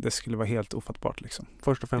det skulle vara helt ofattbart liksom.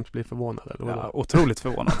 Först och främst bli förvånad eller vad? Ja, otroligt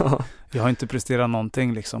förvånad. Jag har inte presterat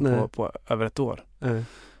någonting liksom på över ett år.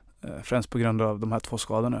 Främst på grund av de här 2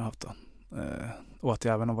 skadorna jag haft då. Och att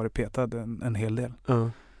jag även har varit petad en hel del.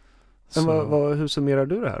 Men hur summerar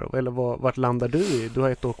du det här? Eller vart landar du i? Du har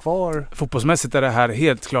 1 år kvar. Fotbollsmässigt är det här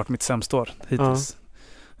helt klart mitt sämsta år hittills.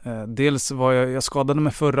 Dels var jag skadade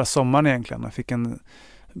mig förra sommaren egentligen. Jag fick en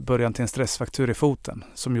början till en stressfraktur i foten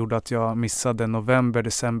som gjorde att jag missade november,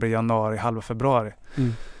 december, januari, halva februari.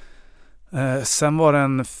 Sen var det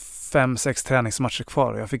en 5-6 träningsmatcher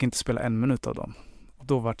kvar och jag fick inte spela 1 minut av dem. Och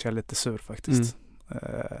då var jag lite sur faktiskt.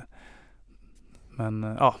 Men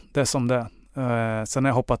ja, det är som det är. Sen har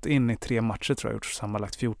jag hoppat in i 3 matcher tror jag, gjort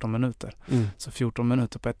sammanlagt 14 minuter. Så 14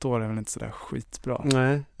 minuter på 1 år är väl inte sådär skitbra.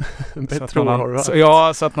 Nej, bättre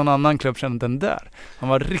år. Så att någon annan klubb känner den där. Han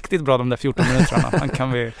var riktigt bra de där 14 minuterna.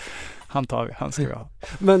 Han ska vi ha.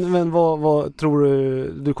 Men vad tror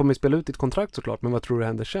du kommer spela ut ditt kontrakt såklart, men vad tror du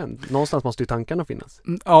händer sen? Någonstans måste ju tankarna finnas.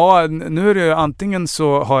 Ja, nu är det ju antingen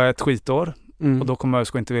så har jag ett skitår och då kommer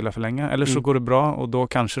ÖSK inte vilja förlänga, eller så går det bra och då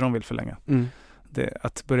kanske de vill förlänga.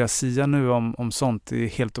 Att börja sia nu om sånt är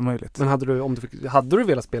helt omöjligt. Men hade du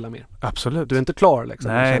velat spela mer? Absolut. Du är inte klar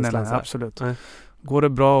liksom? Nej, absolut. Nej. Går det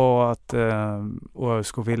bra och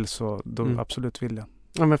ÖSK vill så då absolut vill jag.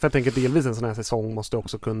 Ja, men för jag tänker delvis en sån här säsong måste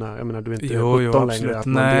också kunna, jag menar du är inte 17 längre. Att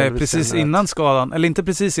nej, precis innan skadan, eller inte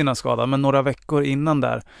precis innan skadan, men några veckor innan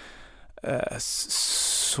där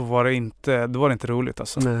så var det inte roligt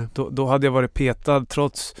alltså. Då hade jag varit petad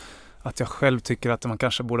trots att jag själv tycker att man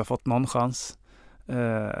kanske borde ha fått någon chans.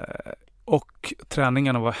 Och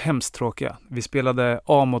träningarna var hemskt tråkiga. Vi spelade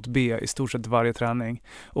A mot B i stort sett varje träning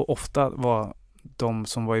och ofta var de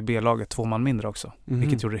som var i B-laget 2 man mindre också,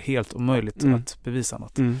 vilket gjorde det helt omöjligt att bevisa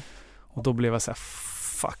något. Och då blev jag så här,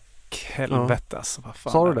 fuck, helvete alltså, vad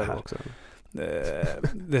fan. Sa du det också?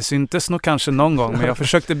 Det syntes nog kanske någon gång, men jag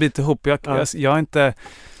försökte bita ihop. Jag inte...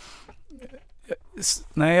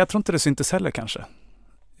 Nej, jag tror inte det syntes heller kanske.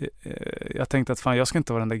 Jag tänkte att fan, jag ska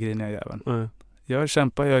inte vara den där griniga jäveln. Jag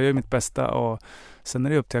kämpar, jag gör mitt bästa och sen är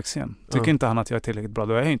det upp till Axén. Tycker inte han att jag är tillräckligt bra,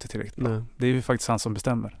 då är jag inte tillräckligt bra. Det är ju faktiskt han som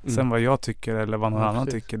bestämmer. Sen vad jag tycker eller vad någon annan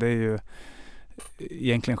tycker, det är ju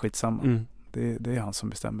egentligen skitsamma. Det är han som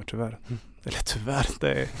bestämmer tyvärr. Eller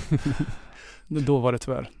tyvärr, då var det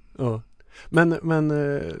tyvärr. Men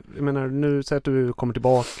jag menar, nu säger att du kommer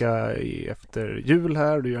tillbaka efter jul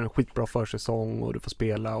här, du gör en skitbra försäsong och du får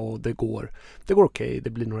spela och det går okej. Det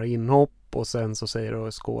blir några inhopp och sen så säger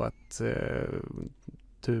ÖSK att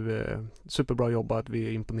du är superbra jobbat, vi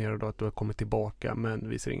är imponerade att du har kommit tillbaka, men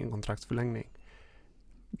vi ser ingen kontraktsförlängning.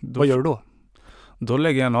 Vad gör du då? Då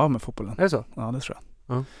lägger jag av med fotbollen. Är det så? Ja, det tror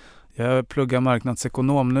jag. Jag pluggar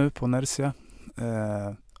marknadsekonom nu på Nersia.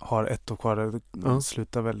 Har 1 år kvar,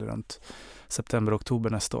 slutar väl runt september-oktober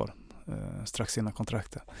nästa år, strax innan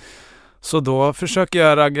kontraktet. Så då försöker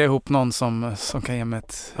jag ragga ihop någon som kan ge mig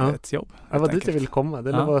ett jobb. Det var dit jag ville komma,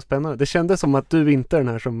 det var spännande. Det kändes som att du inte är den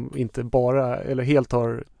här som inte bara, eller helt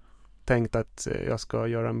har tänkt att jag ska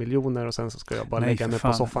göra miljoner och sen så ska jag bara lägga mig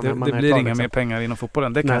på soffan. Det blir inga liksom mer pengar inom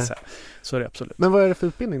fotbollen, det kan jag säga. Så är det absolut. Men vad är det för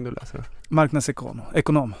utbildning du läser då?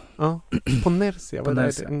 Marknadsekonom. Ja, på Nersia. Vad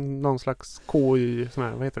är det? Någon slags KY, sån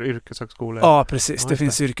här, vad heter det? Yrkeshögskola? Ja, precis. Det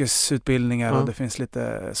finns yrkesutbildningar och det finns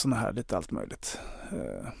lite såna här, lite allt möjligt.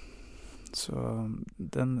 Så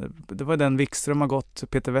det var den Wikström har gått,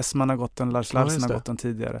 Peter Westman har gått den, Lars Larsen har gått den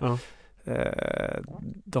tidigare.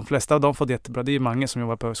 De flesta av dem får det jättebra. Det är ju många som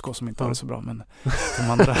jobbar på ÖSK som inte har det så bra, men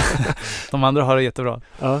de andra har det jättebra.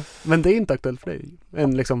 Ja, men det är inte aktuellt för dig?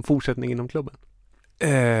 En liksom fortsättning inom klubben?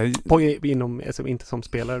 Alltså, inte som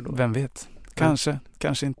spelare då? Vem vet?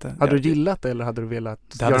 Kanske inte. Hade du gillat det eller hade du velat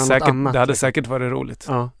det hade göra säkert, något annat? Det hade säkert varit roligt.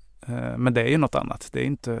 Ja. Men det är ju något annat. Det är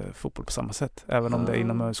inte fotboll på samma sätt. Även om det är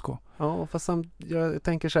inom ÖSK. Ja, fast jag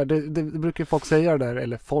tänker så här. Det brukar folk säga där.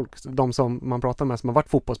 Eller folk, de som man pratar med som har varit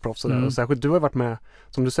fotbollsproffs och där. Och särskilt du har varit med,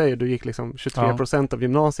 som du säger, du gick liksom 23% av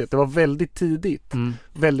gymnasiet. Det var väldigt tidigt.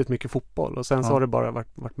 Väldigt mycket fotboll. Och sen så har det bara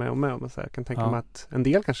varit med. Men så jag kan tänka mig att en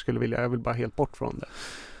del kanske skulle vilja, jag vill bara helt bort från det.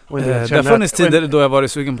 Och en del det har funnits tider då jag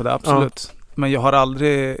varit sugen på det, absolut. Ja. Men jag har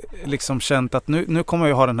aldrig liksom känt att nu kommer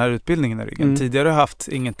jag ha den här utbildningen i ryggen. Tidigare har jag haft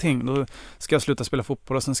ingenting. Då ska jag sluta spela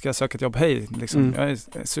fotboll och sen ska jag söka ett jobb. Hej, liksom. Jag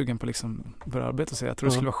är sugen på liksom börja arbeta och säga. Jag tror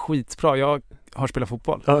det skulle vara skitbra. Jag har spelat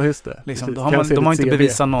fotboll. Ja, just det. Liksom, de har inte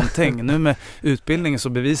bevisat någonting. Nu med utbildningen så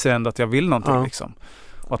bevisar jag ändå att jag vill någonting. Liksom.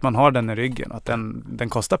 Och att man har den i ryggen. Att den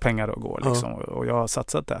kostar pengar att gå. Liksom. Och jag har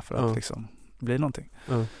satsat där för att liksom, bli någonting.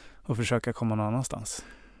 Och försöka komma någon annanstans.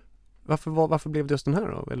 Varför blev det just den här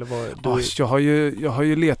då? Eller jag har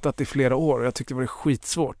ju letat i flera år och jag tyckte det var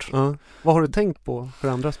skitsvårt. Vad har du tänkt på för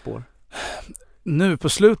andra spår? Nu på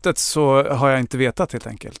slutet så har jag inte vetat helt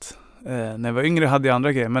enkelt. När jag var yngre hade jag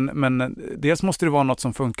andra grejer. Men dels måste det vara något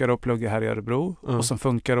som funkar att plugga här i Örebro. Och som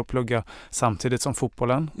funkar att plugga samtidigt som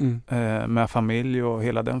fotbollen. Med familj och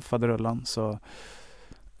hela den faderullan. Så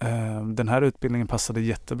den här utbildningen passade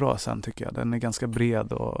jättebra sen tycker jag. Den är ganska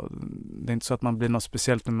bred och det är inte så att man blir något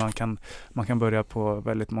speciellt, men man kan börja på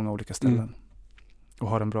väldigt många olika ställen och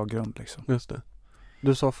ha en bra grund liksom. Just det.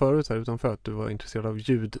 Du sa förut här utanför att du var intresserad av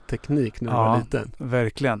ljudteknik när du var liten.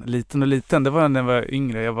 Verkligen. Liten. Det var när jag var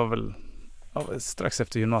yngre. Jag var väl strax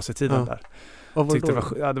efter gymnasietiden där. Tyckte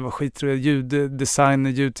det var skitroligt. Ljuddesign,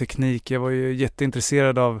 ljudteknik. Jag var ju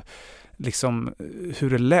jätteintresserad av liksom hur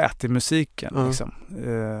det lät i musiken liksom.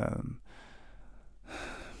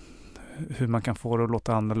 Hur man kan få det att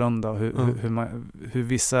låta annorlunda och hur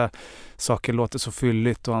vissa saker låter så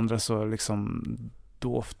fylligt och andra så liksom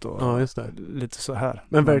dovt och just det. Lite så här.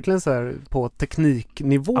 Men verkligen så här på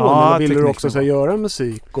tekniknivån eller vill du också så här, göra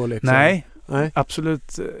musik och liksom? Nej,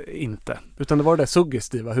 absolut inte. Utan det var det där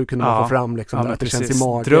suggestiva, hur kunde man få fram liksom att det känns i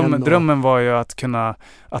magen? Drömmen var ju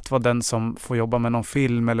att vara den som får jobba med någon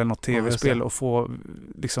film eller något tv-spel och få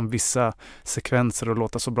liksom vissa sekvenser att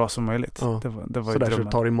låta så bra som möjligt. Det var ju så där drömmen. Så du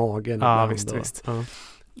tar i magen. Ja, visst.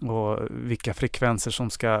 Och vilka frekvenser som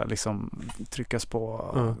ska liksom tryckas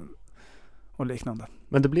på och liknande.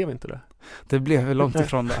 Men det blev inte det? Det blev långt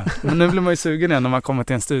ifrån det. Men nu blir man ju sugen igen när man kommer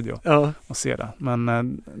till en studio och ser det.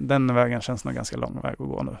 Men den vägen känns nog ganska lång väg att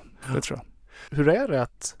gå nu. Det tror jag. Hur är det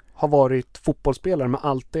att ha varit fotbollsspelare med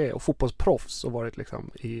allt det och fotbollsproffs och varit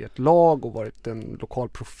liksom i ett lag och varit en lokal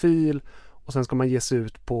profil och sen ska man ge sig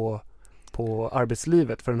ut på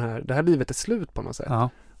arbetslivet för det här livet är slut på något sätt. Ja.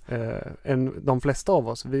 De flesta av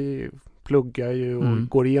oss, vi pluggar ju och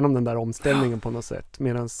går igenom den där omställningen på något sätt.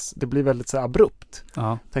 Medan det blir väldigt så abrupt,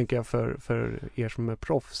 tänker jag, för er som är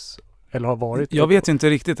proffs eller har varit. Jag vet ju inte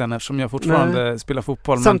riktigt än eftersom jag fortfarande spelar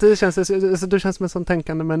fotboll. Samtidigt känns det, du känns som en sån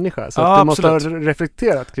tänkande människa. Så att du måste ha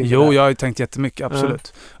reflekterat kring det. Jo, jag har ju tänkt jättemycket,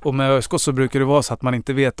 absolut. Och med ÖSK så brukar det vara så att man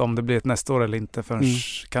inte vet om det blir ett nästa år eller inte förrän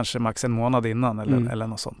kanske max en månad innan eller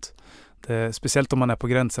något sånt. Speciellt om man är på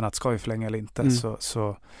gränsen att ska vi förlänga eller inte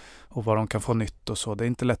så och vad de kan få nytt och så. Det är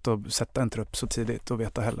inte lätt att sätta en trupp så tidigt och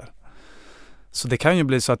veta heller. Så det kan ju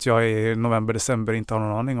bli så att jag i november-december inte har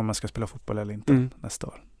någon aning om jag ska spela fotboll eller inte nästa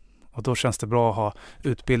år. Och då känns det bra att ha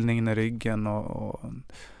utbildningen i ryggen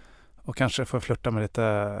och kanske få flirta med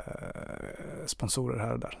lite sponsorer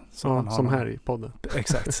här och där. Som här i podden.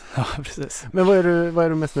 Exakt, ja precis. Men vad är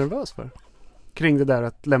du mest nervös för? Kring det där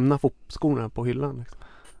att lämna fotbollsskorna på hyllan? Liksom.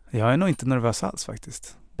 Jag är nog inte nervös alls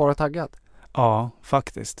faktiskt. Bara taggad? Ja,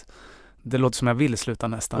 faktiskt. Det låter som jag vill sluta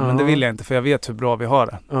nästan, men det vill jag inte för jag vet hur bra vi har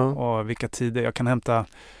det. Och vilka tider. Jag kan hämta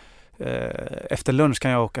efter lunch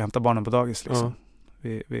kan jag åka och hämta barnen på dagis liksom.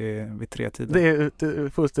 Vid 3-tiden. Det är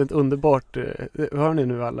fullständigt underbart. Hör ni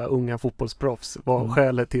nu alla unga fotbollsproffs vad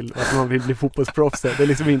skälet till att man vill bli fotbollsproffs är. Det är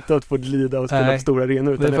liksom inte att få glida och spela på stora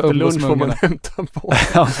arenor utan efter lunch får man hämta på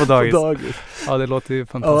dagis. Ja, det låter ju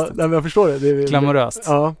fantastiskt. Ja, men jag förstår det. Det är glamoröst.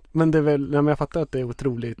 Ja, men det är väl, jag fattar att det är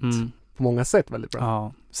otroligt på många sätt väldigt bra.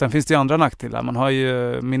 Ja. Sen finns det ju andra nackdelar. Man har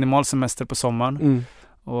ju minimal semester på sommaren.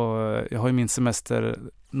 Och jag har ju min semester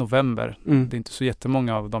november. Det är inte så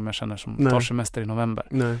jättemånga av dem jag känner som tar semester i november.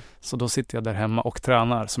 Nej. Så då sitter jag där hemma och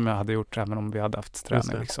tränar som jag hade gjort även om vi hade haft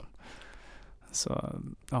träning. Liksom. Så,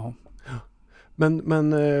 ja.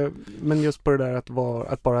 Men just på det där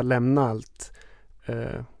att bara lämna allt.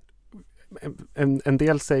 En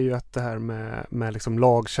del säger ju att det här med liksom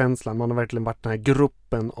lagkänslan, man har verkligen varit den här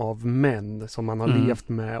gruppen av män som man har levt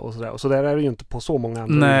med och sådär. Och så där är det ju inte på så många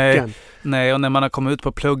andra yrken. Nej, och när man har kommit ut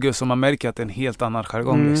på plugget så man märker att det är en helt annan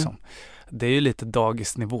jargong liksom. Det är ju lite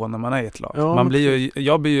dagisnivå när man är i ett lag. Ja,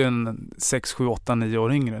 Jag blir ju en 6, 7, 8, 9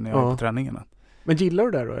 år yngre när jag är på träningarna. Men gillar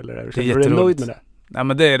du det då? Eller det är du nöjd med det? Nej,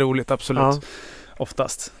 men det är roligt, absolut. Ja.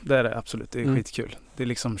 Oftast. Det är det absolut. Det är skitkul. Det är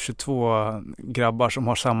liksom 22 grabbar som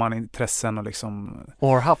har samma intressen och liksom... Och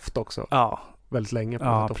har haft också. Ja. Väldigt länge på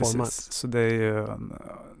ja, något precis. format. Så det är ju...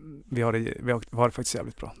 Vi har det faktiskt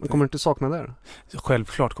jävligt bra. Men kommer du inte sakna det då?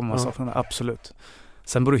 Självklart kommer man sakna det, absolut.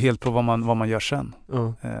 Sen beror det helt på vad man gör sen.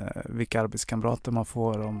 Vilka arbetskamrater man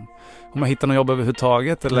får. Om man hittar något jobb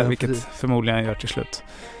överhuvudtaget. Eller vilket förmodligen jag gör till slut.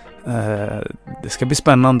 Det ska bli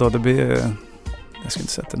spännande och det blir... Jag ska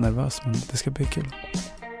inte säga att jag är nervös, men det ska bli kul.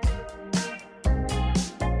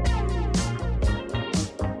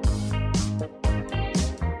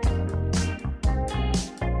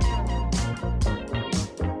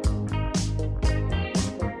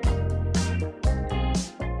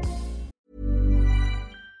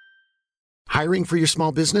 Hiring for your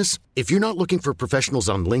small business? If you're not looking for professionals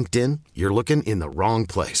on LinkedIn, you're looking in the wrong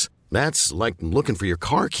place. That's like looking for your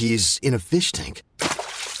car keys in a fish tank.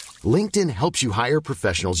 LinkedIn helps you hire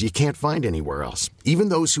professionals you can't find anywhere else, even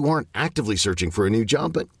those who aren't actively searching for a new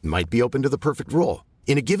job but might be open to the perfect role.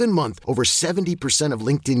 In a given month, over 70% of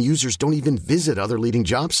LinkedIn users don't even visit other leading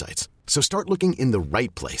job sites. So start looking in the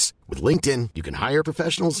right place. With LinkedIn, you can hire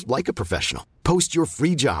professionals like a professional. Post your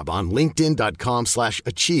free job on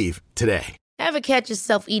linkedin.com/achieve today. Ever catch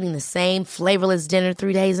yourself eating the same flavorless dinner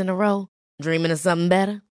 3 days in a row? Dreaming of something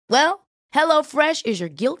better? Well, HelloFresh is your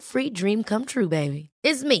guilt-free dream come true, baby.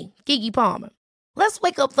 It's me, Keke Palmer. Let's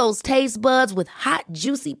wake up those taste buds with hot,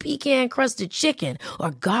 juicy pecan-crusted chicken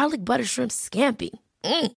or garlic butter shrimp scampi.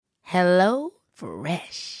 Hello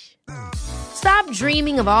Fresh. Stop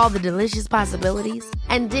dreaming of all the delicious possibilities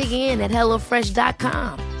and dig in at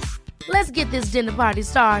HelloFresh.com. Let's get this dinner party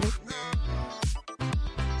started.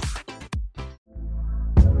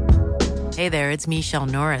 Hey there, it's Michelle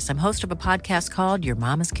Norris. I'm host of a podcast called Your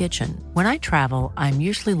Mama's Kitchen. When I travel, I'm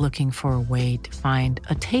usually looking for a way to find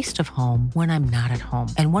a taste of home when I'm not at home.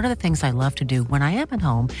 And one of the things I love to do when I am at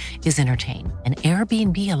home is entertain. And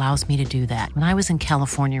Airbnb allows me to do that. When I was in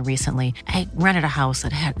California recently, I rented a house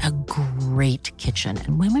that had a great kitchen.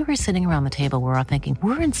 And when we were sitting around the table, we were all thinking,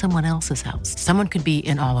 we're in someone else's house. Someone could be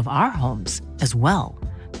in all of our homes as well.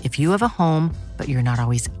 If you have a home, but you're not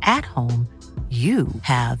always at home, you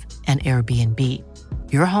have an Airbnb.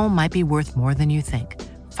 Your home might be worth more than you think.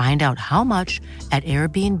 Find out how much at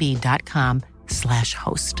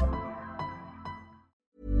airbnb.com/host.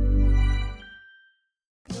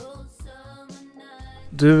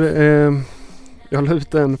 Du, jag la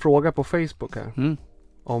ut en fråga på Facebook här.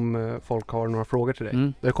 Om folk har några frågor till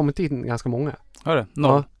dig. Det har kommit in ganska många. Har det?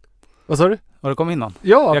 Noll. Vad sa du? Har det kommit in någon?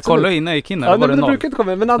 Ja, absolut. Jag kollade innan jag gick in. Ja, var det noll. brukar inte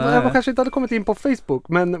komma in. Men jag kanske inte hade kommit in på Facebook.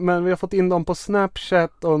 Men vi har fått in dem på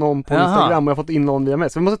Snapchat och någon på Instagram. Och jag har fått in någon via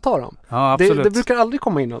mess. Vi måste ta dem. Ja, absolut. Det brukar aldrig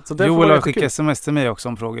komma in något. Så Joel har skickat sms till mig också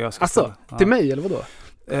om frågor jag ska ställa. Till mig eller vadå?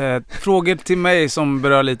 Frågor till mig som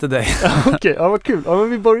berör lite dig. Okej, vad kul. Ja, men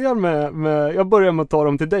vi börjar med jag börjar med att ta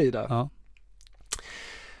dem till dig där. Ja.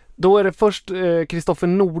 Då är det först Kristoffer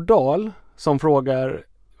Nordahl som frågar: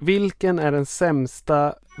 vilken är den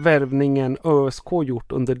sämsta värvningen ÖSK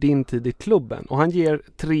gjort under din tid i klubben? Och han ger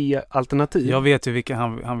 3 alternativ. Jag vet ju vilka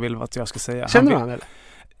han vill att jag ska säga. Känner du han eller?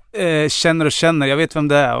 Känner. Jag vet vem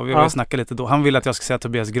det är och vi har snackat lite då. Han vill att jag ska säga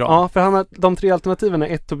Tobias Gran. Ja, för han har, de 3 alternativen är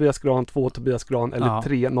 1 Tobias Gran, 2 Tobias Gran eller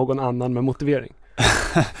 3 någon annan med motivering.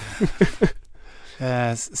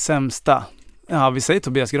 Sämsta. Ja, vi säger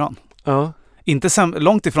Tobias Gran. Ja. Inte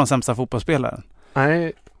långt ifrån sämsta fotbollsspelaren.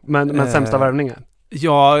 Nej, men sämsta värvningen.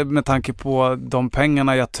 Ja, med tanke på de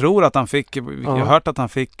pengarna jag tror att han fick, jag har hört att han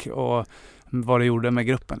fick och vad det gjorde med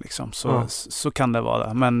gruppen liksom. Så kan det vara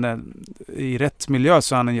det. Men i rätt miljö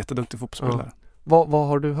så är han en jätteduktig fotbollsspelare. Vad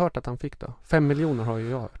har du hört att han fick då? 5 miljoner har ju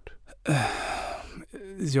jag hört.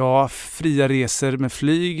 Ja, fria resor med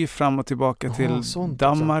flyg fram och tillbaka till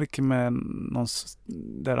Danmark med någon,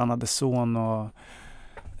 där han hade son och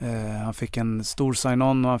han fick en stor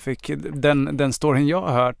sign-on och han fick den storyn jag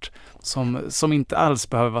har hört som inte alls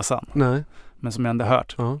behöver vara sann. Nej. Men som jag ändå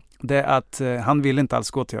hört. Det är att han ville inte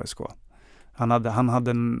alls gå till ÖSK. Han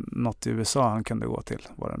hade något i USA han kunde gå till,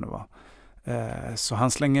 vad det nu var. Så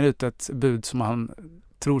han slänger ut ett bud som han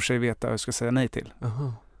tror sig veta att jag ska säga nej till.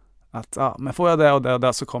 Att men får jag det och det och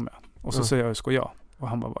det så kommer jag. Och så säger ÖSK ja. Och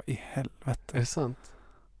han bara, vad i helvete. Är det sant?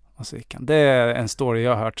 Och så gick han. Det är en story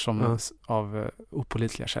jag har hört av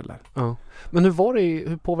opålitliga källor. Ja. Men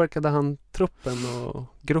hur påverkade han truppen och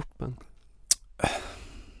gruppen?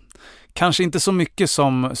 Kanske inte så mycket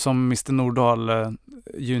som Mr. Nordahl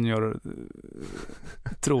junior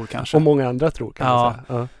tror kanske. Och många andra tror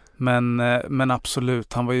kanske. Ja. Men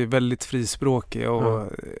absolut, han var ju väldigt frispråkig och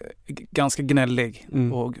ganska gnällig.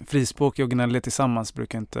 Och frispråkig och gnällig tillsammans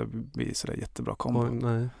brukar inte bli sådär jättebra kombo.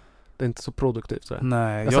 Nej, det är inte så produktivt. Sådär.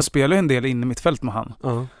 Nej, jag spelade en del inne i mitt fält med han.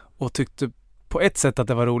 Och tyckte på ett sätt att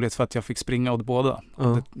det var roligt för att jag fick springa åt båda.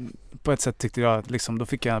 På ett sätt tyckte jag att liksom, då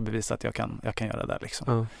fick jag bevisa att jag kan göra det där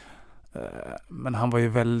liksom. Men han var ju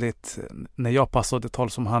väldigt, när jag passade åt ett håll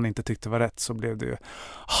som han inte tyckte var rätt, så blev det ju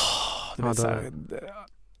så här,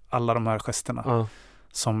 alla de här gesterna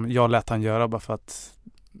som jag lät han göra bara för att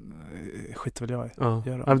skit väl jag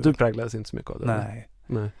göra. Du präglades inte så mycket av det?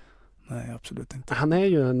 Nej, absolut inte. Han är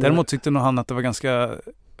ju Däremot tyckte nog han att det var ganska,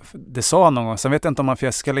 det sa han någon gång, sen vet jag inte om han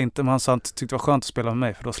fjäskade eller inte, men han sa att han tyckte det var skönt att spela med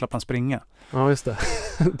mig för då slapp han springa. Ja, just det.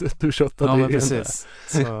 Du shottade men precis.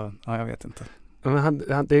 Så, jag vet inte. Men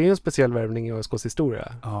det är ju en speciell värvning i ÖSKs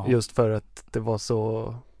historia. Just för att det var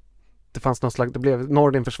så, det fanns någon slags,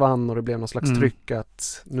 Nordin försvann och det blev någon slags tryck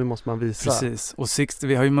att nu måste man visa. Precis. Och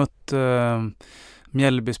vi har ju mött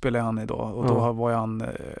Mjällby spelade han idag och då var han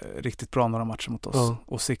riktigt bra några matcher mot oss.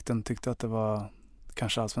 Och Sikten tyckte att det var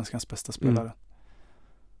kanske allsvenskans bästa spelare.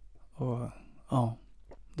 Och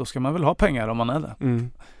då ska man väl ha pengar om man är det.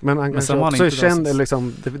 Men han kanske också är känd,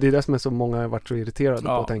 liksom, det är det som är så många har varit så irriterade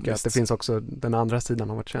på att tänka att det finns också den andra sidan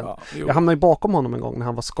har varit känd. Jag hamnade ju bakom honom en gång när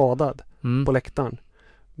han var skadad på läktaren.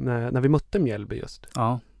 När vi mötte Mjällby just.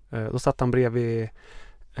 Då satt han bredvid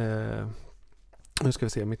nu ska vi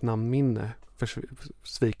se, mitt namnminne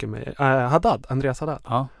sviker mig. Andreas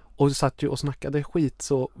Haddad. Och satt ju och snackade skit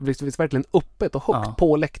så visst verkligen öppet och högt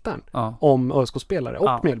på läktaren om ÖSK-spelare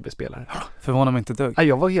och Mjällby-spelare. Förvånar mig inte dug.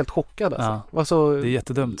 Jag var helt chockad alltså. Var så det är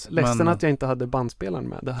jättedumt. Ledsen att jag inte hade bandspelaren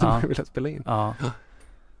med. Det hade jag velat spela in.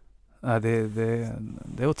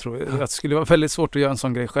 Det är otroligt. Det skulle vara väldigt svårt att göra en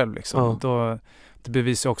sån grej själv liksom. Det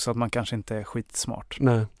bevisar också att man kanske inte är skitsmart.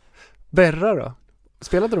 Nej. Berra då?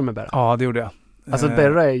 Spelade du med Berra? Ja, det gjorde jag. Alltså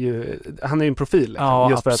Berra är ju, han är ju en profil.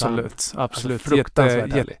 Just absolut. Absolut.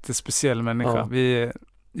 Jättespeciell människa.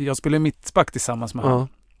 Jag spelade mittback tillsammans med honom.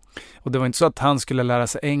 Och det var inte så att han skulle lära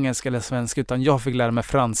sig engelska eller svenska, utan jag fick lära mig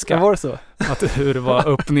franska. Var det så? Hur det var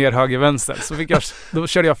upp, ner, höger, vänster. Då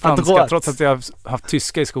körde jag franska. Trots att jag haft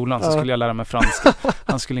tyska i skolan så skulle jag lära mig franska.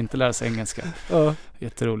 Han skulle inte lära sig engelska.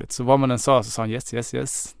 Jätteroligt. Så vad man än sa så sa han yes, yes,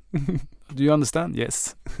 yes. Do you understand?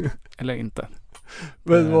 Yes. Eller inte.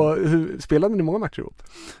 Men spelade ni många matcher ihop?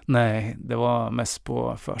 Nej, det var mest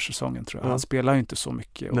på försäsongen tror jag. Han spelar ju inte så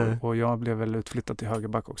mycket och jag blev väl utflyttad till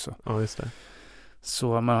högerback också. Ja, just det.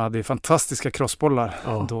 Så man hade ju fantastiska crossbollar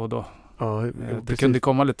då och då. Det kunde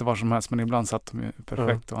komma lite var som helst, men ibland satt de ju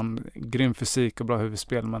perfekt. Och han grym fysik och bra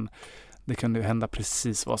huvudspel, men det kunde ju hända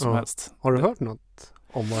precis vad som helst. Har du hört något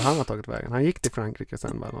om var han har tagit vägen? Han gick till Frankrike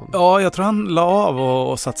sen. Ja, jag tror han la av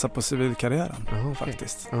och satsade på civilkarriären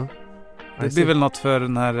faktiskt. Det blir väl något för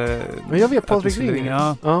den här... Men jag vet Patrik Ring.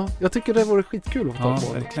 Ja, jag tycker det vore skitkul att få ta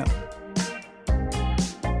på. Verkligen.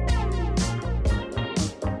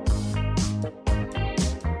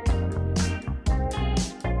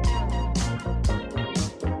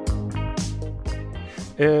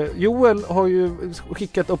 Joel har ju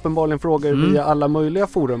skickat uppenbarligen frågor via alla möjliga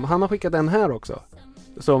forum. Han har skickat en här också.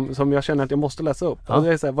 Som jag känner att jag måste läsa upp. Och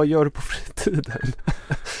det är så här, vad gör du på fritiden?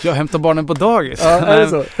 Jag hämtar barnen på dagis. Är det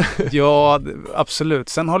så? Ja, absolut.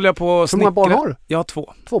 Sen håller jag på att snickra. Hur många barn har du? Jag har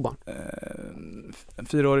 2. 2 barn? En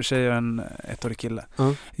 4-årig tjej och en 1-årig kille.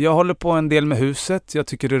 Jag håller på en del med huset. Jag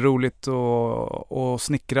tycker det är roligt att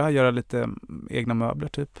snickra, göra lite egna möbler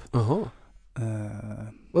typ.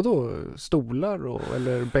 Vadå? Stolar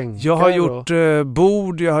eller bänkar? Jag har gjort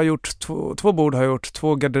bord, jag har gjort 2 bord, har jag gjort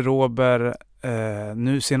 2 garderober.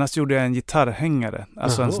 Nu senast gjorde jag en gitarrhängare.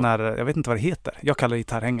 Alltså en sån här, jag vet inte vad det heter. Jag kallar det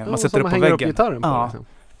gitarrhängare. Man sätter upp på väggen. Upp gitarren på, liksom.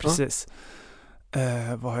 Precis.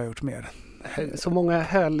 Vad har jag gjort mer? Så många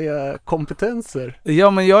härliga kompetenser.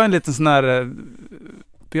 Ja, men jag är en liten sån här...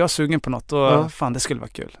 Jag är sugen på något och fan, det skulle vara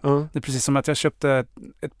kul. Det är precis som att jag köpte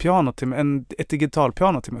ett piano till mig, ett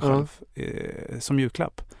digitalpiano till mig själv som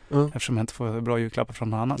julklapp. Eftersom jag inte får bra julklappar från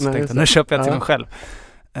någon annan så tänkte jag, nu köper jag till mig själv.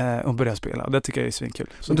 Och börja spela. Och det tycker jag är svinkul.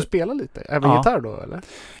 Så du spelar lite? Även gitarr då, eller?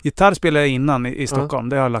 Gitarr spelade jag innan i Stockholm.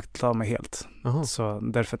 Det har jag lagt av mig helt. Så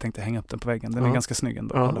därför tänkte jag hänga upp den på väggen. Den är ganska snygg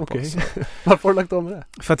ändå att hålla på. Varför har du lagt av med det?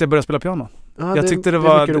 För att jag började spela piano. Jag tyckte det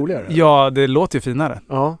var mycket roligare. Ja, det låter ju finare.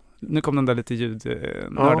 Nu kom den där lite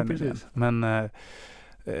ljudnörden igen. Men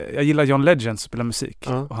jag gillar John Legend som spelar musik.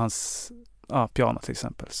 Och hans piano till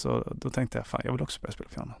exempel. Så då tänkte jag, fan jag vill också börja spela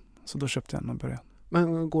piano. Så då köpte jag den och började.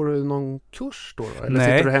 Men går du någon kurs då? Eller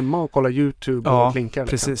sitter du hemma och kollar YouTube och klinkar?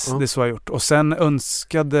 Precis. Det är så jag har gjort. Och sen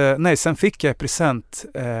sen fick jag i present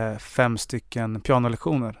 5 stycken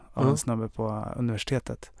pianolektioner av en snubbe på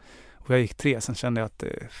universitetet. Och jag gick 3, sen kände jag att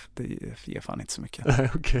det ger fan inte så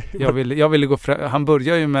mycket. Okay. Jag ville gå han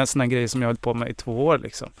börjar ju med såna grejer som jag höll på med i 2 år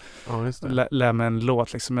liksom. Ja, just det. Lära mig en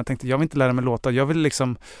låt liksom. Jag tänkte, jag vill inte lära mig låtar. Jag vill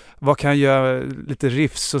liksom, vad kan jag göra, lite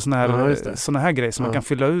riffs och såna här grejer som man kan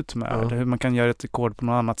fylla ut med. Eller hur man kan göra ett rekord på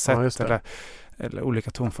något annat sätt. Eller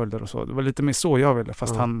olika tonföljder och så. Det var lite mer så jag ville,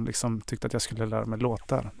 fast han liksom tyckte att jag skulle lära mig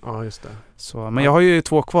låtar. Ja, just det. Så, men jag har ju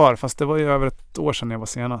 2 kvar, fast det var ju över ett år sedan jag var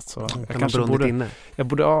senast. Så jag kanske borde,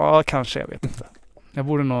 kanske, jag vet inte. Jag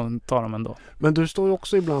borde nog ta dem ändå. Men du står ju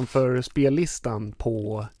också ibland för spellistan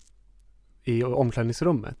i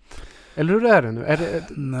omklädningsrummet. Eller hur är det nu?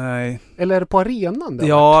 Nej. Eller är det på arenan?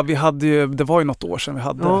 Ja, vi hade ju, det var ju något år sedan vi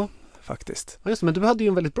hade faktiskt. Ja, just det, men du hade ju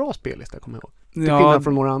en väldigt bra spellista, kommer jag ihåg. Till skillnad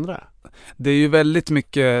från några andra. Det är ju väldigt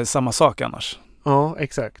mycket samma sak annars. Ja,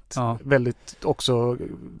 exakt. Ja. Väldigt också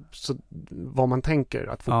så, vad man tänker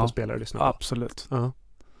att fotbollsspelare lyssnar på. Absolut. Ja.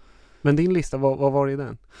 Men din lista, vad var det i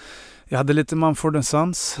den? Jag hade lite Mumford &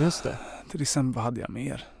 Sons. Just det. Till exempel, vad hade jag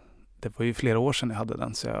mer? Det var ju flera år sedan jag hade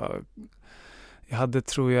den, så jag hade,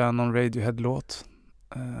 tror jag, någon Radiohead-låt.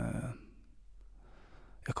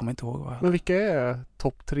 Jag kommer inte ihåg vad jag hade. Men vilka är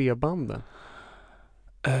topp 3-banden?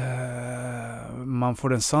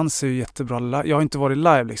 Mumford & Sons är ju jättebra. Jag har inte varit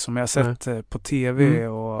live liksom, men jag har sett på tv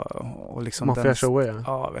och liksom Mafia Show,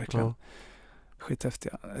 ja, verkligen.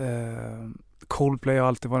 Skithäftiga. Coldplay har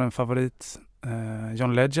alltid varit en favorit.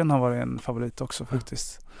 John Legend har varit en favorit också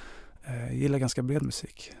faktiskt. Jag gillar ganska bred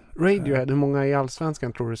musik. Radiohead, hur många i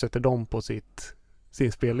Allsvenskan tror du sätter dem på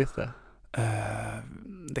sin spellista?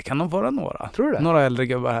 Det kan nog vara några. Tror du det? Några äldre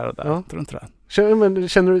gubbar här och där. Ja. Tror inte det?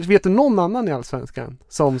 Vet du någon annan i Allsvenskan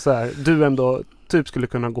som så här, du ändå typ skulle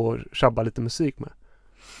kunna gå och tjabba lite musik med?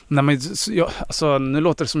 Nej, men alltså, nu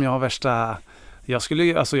låter det som jag har värsta...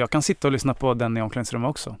 Jag kan sitta och lyssna på den i omklädningsrummet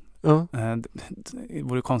också. Ja. Det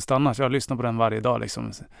vore konstigt annars. Jag lyssnar på den varje dag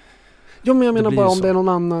liksom. Jo, men jag menar bara om det är någon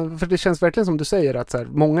annan, för det känns verkligen som du säger att så här,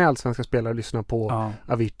 många allsvenska spelare lyssnar på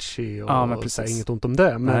Avicii och så här, inget ont om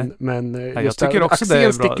det, men jag tycker också Axén det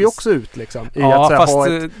är sticker ju också ut liksom i att så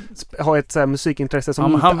här, ha ett så här, musikintresse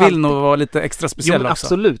som han vill nog vara lite extra speciell också.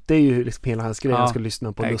 Absolut, det är ju liksom hela hans grej. Han ska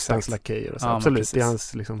lyssna på Lustans Lakejer och så. Absolut, det är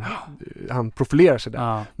hans liksom, han profilerar sig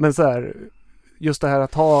där. Men så här, just det här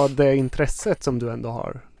att ha det intresset som du ändå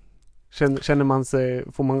har, känner man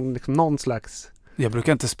sig, får man liksom någon slags... Jag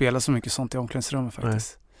brukar inte spela så mycket sånt i omklädningsrummet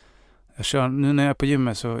faktiskt. Nu när jag är på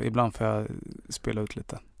gymmet så ibland får jag spela ut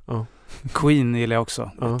lite. Queen gillar jag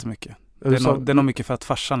också jättemycket. Det är nog mycket för att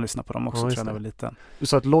farsan lyssnar på dem också, tror jag, när jag var liten. Du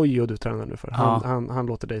sa att Lojo du tränar nu för. Han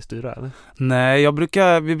låter dig styra, eller? Nej,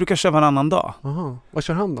 vi brukar köra varannan dag. Aha. Vad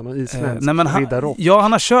kör han då? Någon isländsk?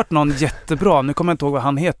 Han har kört någon jättebra, nu kommer jag inte ihåg vad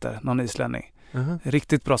han heter, någon islänning.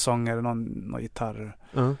 Riktigt bra sånger, någon gitarr.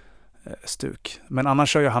 Stuk. Men annars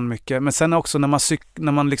kör ju han mycket. Men sen också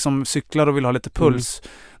när man liksom cyklar och vill ha lite puls,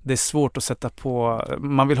 det är svårt att sätta på,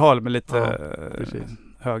 man vill ha med lite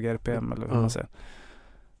hög RPM eller vad man säger.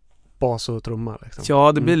 Bas och trumma liksom.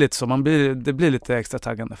 Ja, det blir lite så. Det blir lite extra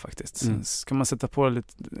taggande faktiskt. Ska man sätta på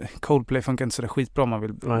lite, Coldplay funkar inte så det är skitbra om man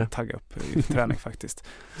vill tagga upp i träning faktiskt.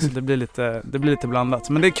 Så det blir lite blandat.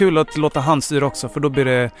 Men det är kul att låta han styra också, för då blir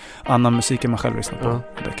det annan musik än man själv lyssnar på.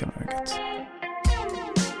 Det kan vara gött.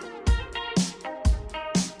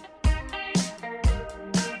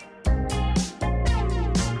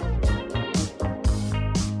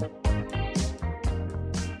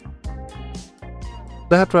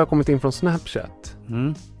 Det här tror jag har kommit in från Snapchat.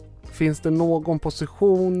 Finns det någon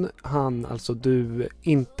position du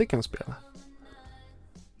inte kan spela?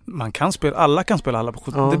 Alla kan spela alla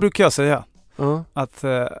positioner. Det brukar jag säga. Att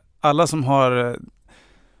alla som har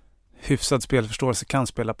hyfsad spelförståelse kan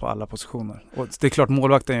spela på alla positioner. Och det är klart,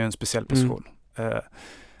 målvakten är ju en speciell position.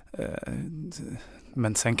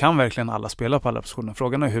 Men sen kan verkligen alla spela på alla positioner.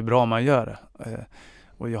 Frågan är hur bra man gör det.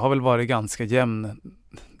 Och jag har väl varit ganska jämn.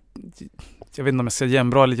 Jag vet inte om jag ska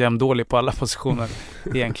jämnbra eller jämndålig på alla positioner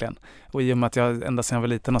egentligen. Och i och med att jag ända sedan jag var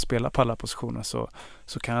liten har spelat på alla positioner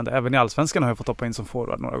så kan jag det. Även i Allsvenskan har jag fått hoppa in som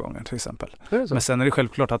forward några gånger till exempel. Men sen är det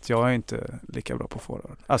självklart att jag är inte lika bra på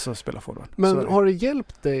forward. Alltså spela forward. Men har det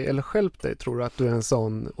hjälpt dig eller hjälpt dig, tror du, att du är en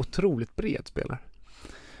sån otroligt bred spelare?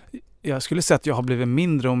 Jag skulle säga att jag har blivit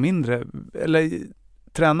mindre och mindre. Eller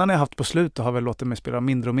tränarna jag haft på slutet har väl låtit mig spela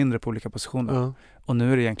mindre och mindre på olika positioner. Och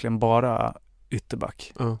nu är det egentligen bara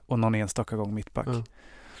ytterback och någon enstaka gång mittback.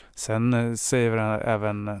 Sen säger vi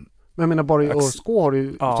även... Men jag menar, Borg och Skå har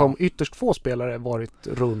ju som ytterst få spelare varit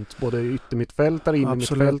runt både yttermittfältare,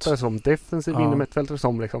 innermittfältare, som defensiv innermittfältare,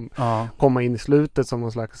 som liksom komma in i slutet som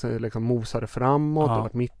någon slags liksom mosare framåt och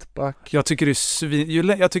varit mittback. Jag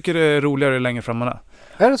tycker det är roligare längre fram man är.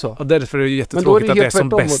 Är det så? Och därför är det jättetråkigt att det är som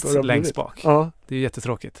bäst längst bak. Ja. Det är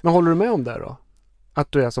jättetråkigt. Men håller du med om det då?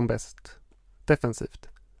 Att du är som bäst defensivt?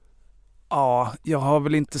 Ja, jag har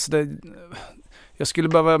väl inte sådär... Jag skulle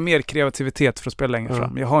behöva mer kreativitet för att spela längre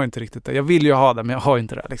fram. Jag har inte riktigt det. Jag vill ju ha det, men jag har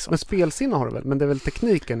inte det liksom. Men spelsinne har du väl? Men det är väl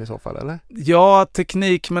tekniken i så fall, eller? Ja,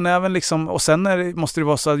 teknik, men även liksom... Och sen måste det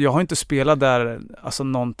vara så att jag har inte spelat där alltså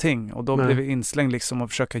någonting. Och då blir vi inslängd liksom och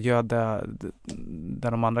försöka göra det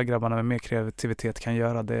där de andra grabbarna med mer kreativitet kan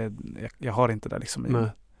göra. Jag har inte det liksom.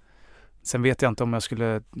 Sen vet jag inte om jag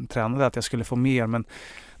skulle träna det, att jag skulle få mer, men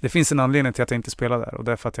det finns en anledning till att jag inte spelar där, och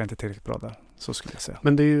det är för att jag inte är tillräckligt bra där. Så skulle jag säga.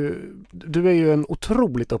 Men du är ju en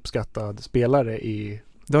otroligt uppskattad spelare i...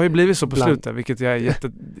 Det har ju blivit så på slutet, vilket jag är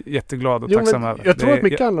jätteglad och tacksam över. Jag tror att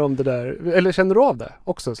mycket handlar om det där. Eller känner du av det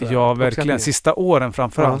också? Ja, verkligen. Sista åren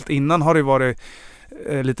framförallt. Innan har det varit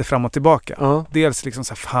lite fram och tillbaka. Dels liksom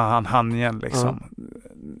så här, fan, han igen liksom.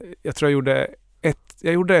 Jag tror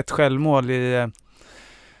jag gjorde ett självmål i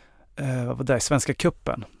vad var det? Svenska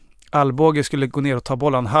cupen. Alvbåge skulle gå ner och ta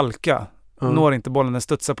bollen, halka. Når inte bollen, den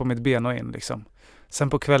studsar på mitt ben och in liksom. Sen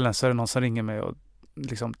på kvällen så är det någon som ringer mig och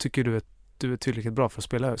liksom, tycker du är tillräckligt bra för att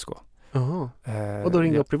spela ÖSK. Och då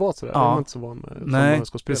ringer jag privat sådär? Ja. Det var inte så van med Nej,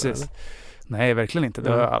 ÖSK-spelare, precis. Eller? Nej, verkligen inte.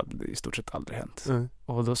 Det har i stort sett aldrig hänt.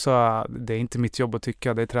 Och då sa jag, det är inte mitt jobb att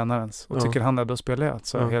tycka, det är tränarens. Och tycker han det, då spelar jag.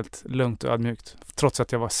 Så helt lugnt och ödmjukt. Trots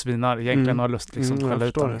att jag var svinar egentligen och har lust liksom skälla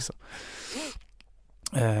ut honom liksom.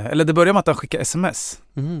 Eller det började med att han skickade sms.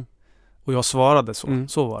 Och jag svarade så.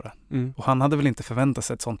 Så var det. Och han hade väl inte förväntat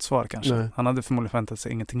sig ett sånt svar kanske. Nej. Han hade förmodligen förväntat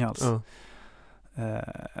sig ingenting alls.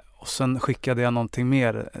 Och sen skickade jag någonting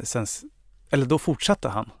mer. Eller då fortsatte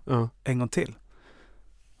han en gång till.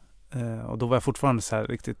 Och då var jag fortfarande så här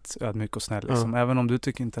riktigt ödmjuk och snäll. Liksom. Även om du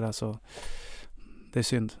tycker inte det, så det är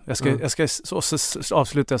synd. Så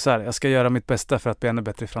avslutar jag så här. Jag ska göra mitt bästa för att bli ännu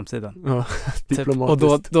bättre i framtiden.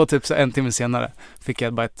 Diplomatiskt. Och då typ så en timme senare fick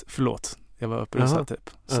jag bara ett förlåt. Jag var upprusad typ.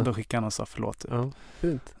 Så då skickade han och sa förlåt. Typ.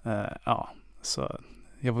 Fint. Så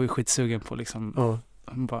jag var ju skitsugen på liksom...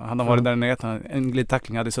 Han har varit där nere, en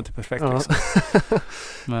glidtackling hade suttit perfekt liksom.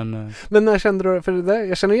 Men när kände du, för det där,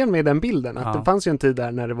 jag känner igen mig i den bilden, att det fanns ju en tid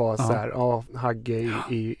där när det var så här, Hagge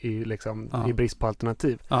i liksom, i brist på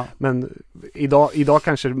alternativ. Men idag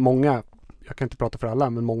kanske många, jag kan inte prata för alla,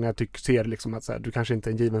 men många ser liksom att så här, du kanske inte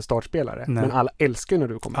är en given startspelare. Nej. Men alla älskar när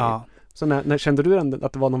du kommer in. Så när kände du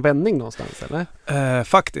att det var någon vändning någonstans, eller?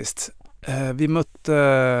 Faktiskt. Vi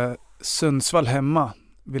mötte Sundsvall hemma.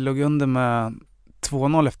 Vi låg under med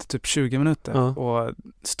 2-0 efter typ 20 minuter. Och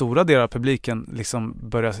stora delar av publiken liksom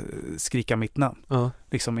började skrika mitt namn.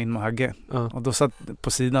 Liksom in med Hagge. Och då satt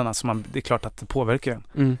på sidan, alltså det är klart att det påverkar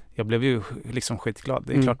en. Jag blev ju liksom skitglad.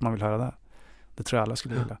 Det är klart man vill höra det. Det tror jag alla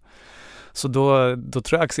skulle vilja. Så då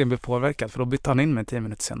tror jag Axel blev påverkad, för då bytte han in mig 10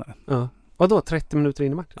 minuter senare. Och då 30 minuter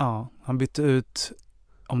in i matchen? Ja, han bytte ut,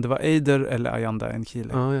 om det var Eider eller Ayanda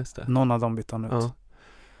Nkile. Ja, just det. Någon av dem bytte han ut.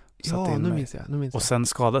 Nu minns jag. Och sen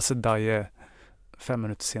skadade sig Daje 5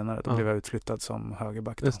 minuter senare. Då blev jag utflyttad som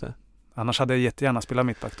högerback. Just det. Annars hade jag jättegärna spelat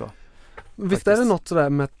mittback då. Visst är det något sådär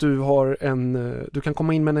med att du kan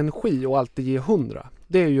komma in med en energi och alltid ge 100.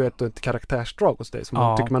 Det är ju ett karaktärsdrag hos dig som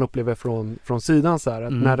man tycker man upplever från sidan så här,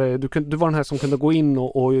 att när du var den här som kunde gå in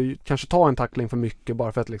och kanske ta en tackling för mycket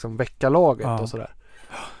bara för att liksom väcka laget och sådär.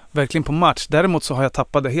 Verkligen på match. Däremot så har jag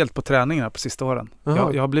tappat det helt på träningarna på sista åren.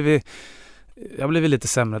 Jag har blivit lite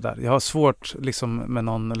sämre där. Jag har svårt liksom med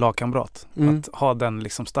någon lagkamrat att ha den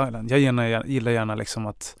liksom stilen. Jag gillar gärna liksom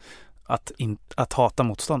att hata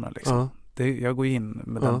motståndare liksom. Jag går in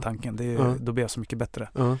med den tanken. Då blir jag så mycket bättre.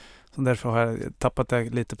 Så därför har jag tappat det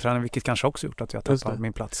lite på träning, vilket kanske också gjort att jag tappat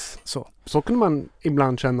min plats. Så kunde man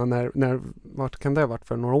ibland känna när vart kan det ha varit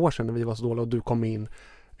för några år sedan när vi var så dåliga och du kom in,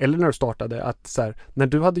 eller när du startade, att så här, när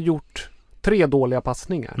du hade gjort 3 dåliga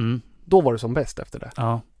passningar, då var du som bäst efter det.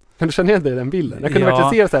 Kan du känna igen dig i den bilden? Jag kunde verkligen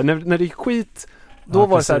se så här, när det gick skit, då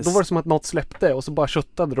var det så här, då var det som att något släppte och så bara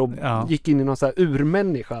köttade det och gick in i någon så här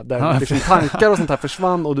urmänniska där liksom tankar och sånt här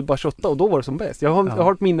försvann och du bara köttade, och då var det som bäst. Jag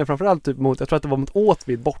har ett minne framförallt typ jag tror att det var mot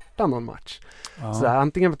Åtvid borta någon match. Så här,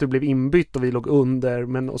 antingen att du blev inbytt och vi låg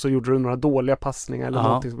under, och så gjorde du några dåliga passningar eller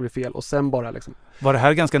någonting som blev fel, och sen bara liksom. Var det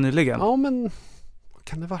här ganska nyligen? Ja, men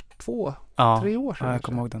kan det varit 2-3 år sedan? Ja, jag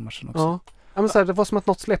kommer ihåg den matchen också. Ja, men så här, det var som att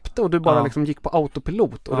något släppte och du bara liksom gick på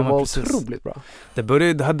autopilot, och det var otroligt bra. Det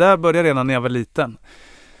började redan när jag var liten.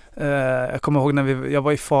 Jag kommer ihåg när jag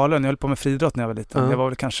var i Falun, jag höll på med friidrott när jag var liten. Jag var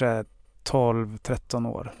väl kanske 12-13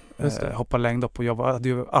 år. Hoppade längdhopp och jag hade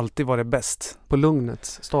ju alltid varit bäst. På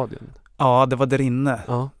Lugnets stadion? Ja, det var där inne.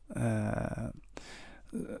 Ja.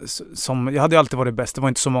 Jag hade ju alltid varit bäst. Det var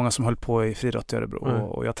inte så många som höll på i friidrott i Örebro.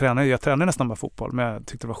 Och jag tränade nästan bara fotboll, men jag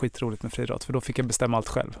tyckte det var skitroligt med friidrott, för då fick jag bestämma allt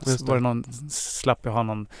själv. Så var det någon, slapp jag ha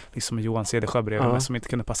någon liksom Johan Cedersjö bredvid mig som inte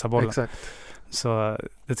kunde passa bollen. Exakt. Så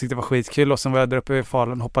det tyckte jag var skitkul. Och sen var jag där uppe i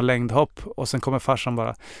Falun, hoppade längdhopp, och sen kommer farsan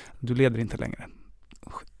bara, du leder inte längre.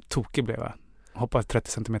 Tokig blev jag. Hoppade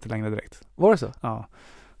 30 centimeter längre direkt. Var det så? Ja.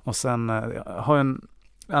 Och sen har jag en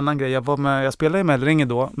annan grej. Jag spelade i Mellringe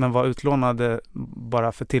då, men var utlånad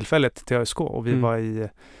bara för tillfället till ÖSK, och vi var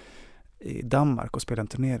i Danmark och spelade en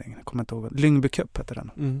turnering. Jag kommer inte ihåg. Lyngby Cup hette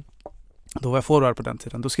den. Då var jag forward på den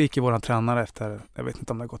tiden. Då skriker våran tränare efter, jag vet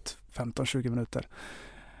inte om det har gått 15-20 minuter,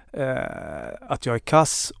 att jag är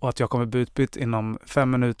kass och att jag kommer bli utbytt inom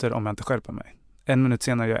 5 minuter om jag inte skärper mig. 1 minut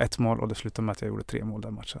senare gör jag 1 mål, och det slutar med att jag gjorde 3 mål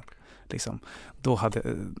den matchen. Liksom. Då hade,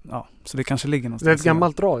 så det kanske ligger någonstans. Det är ett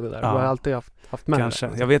gammalt drag det där. Ja. Du har alltid haft med kanske.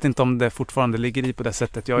 det. Jag vet inte om det fortfarande ligger i på det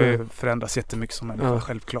sättet. Jag har ju förändrats jättemycket som människa,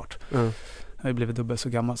 självklart. Jag har ju blivit dubbelt så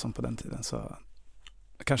gammal som på den tiden, så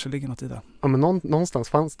det kanske ligger något i det. Ja, men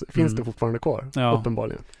någonstans finns det fortfarande kvar,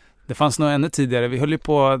 uppenbarligen. Det fanns nog ännu tidigare. Vi höll ju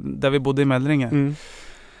på där vi bodde i Mellringe.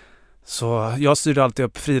 Så jag styrde alltid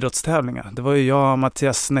upp friidrottstävlingar. Det var ju jag och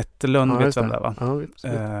Mattias Nettelund, vet vem det var.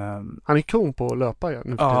 Han är kung på att löpa. Ja,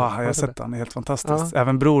 jag har sett han. Det är helt fantastiskt.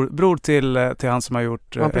 Även bror till han som har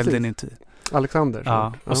gjort Eldin Inti. Alexander.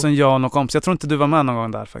 Ja, och sen jag och någon kompis. Jag tror inte du var med någon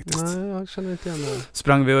gång där faktiskt. Nej, jag känner inte igen det.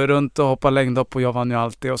 Sprang vi runt och hoppade längdhopp, och jag vann ju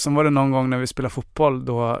alltid. Och sen var det någon gång när vi spelade fotboll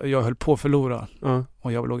då jag höll på att förlora.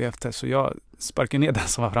 Och jag låg efter, så jag sparkade ner den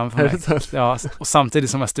som var framför mig. Ja, och samtidigt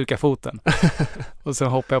som jag stukade foten. Och sen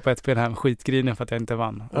hoppade jag på ett ben hem, skitgrinig för att jag inte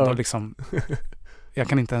vann. Och då liksom,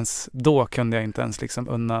 då kunde jag inte ens liksom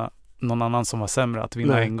unna någon annan som var sämre att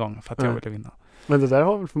vinna en gång, för att jag ville vinna. Men det där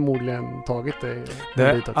har väl förmodligen tagit dig? Det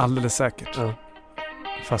är alldeles säkert.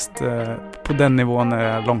 Fast på den nivån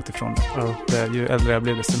är jag långt ifrån det. Ju äldre jag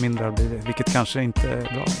blir, desto mindre jag blir, vilket kanske inte är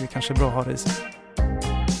bra. Det kanske är bra att ha det i sig.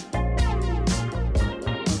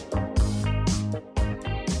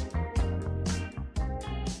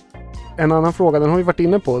 En annan fråga, den har vi varit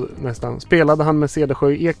inne på nästan. Spelade han med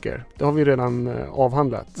Cedersjö i Eker? Det har vi redan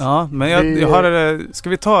avhandlat. Ja, men jag har... Ska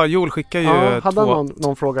vi ta... Joel skickar ju hade han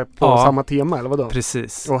någon fråga på samma tema, eller vadå?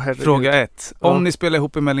 Precis. Fråga 1. Om ni spelar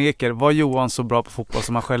ihop i Mellringe Eker, var Johan så bra på fotboll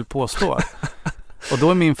som han själv påstår? Och då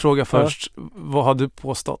är min fråga först, vad har du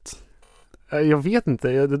påstått? Jag vet inte,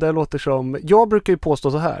 det där låter som... Jag brukar ju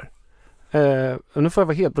påstå så här. Nu får jag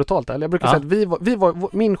vara helt brutalt där. Jag brukar säga att vi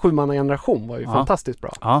var min 7-manna-generation var ju fantastiskt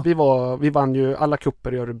bra. Vi vann ju alla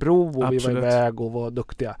kupper i Örebro, och vi var iväg och var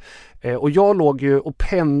duktiga. Och jag låg ju och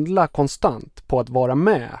pendla konstant på att vara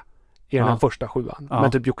med i den här första 7:an.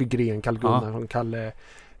 Men typ Jocke Gren, Carl Gunnarsson, Kalle,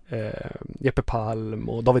 Jeppe Palm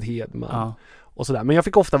och David Hedman och sådär. Men jag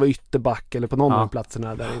fick ofta vara ytterback eller på någon av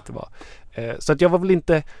platserna där det inte var. Så att jag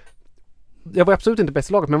var absolut inte bäst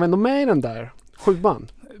i laget, men jag var ändå med i den där 7:an.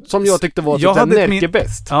 Som jag tyckte var typ Närke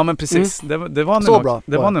bäst. Ja, men precis. Det var så nog, bra.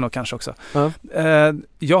 Det var det nog kanske också.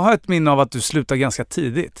 Jag har ett minne av att du slutade ganska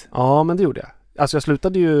tidigt. Ja, men det gjorde jag. Alltså jag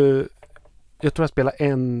slutade ju... Jag tror jag spelade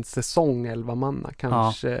en säsong 11 manna.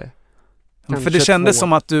 Kanske för det kändes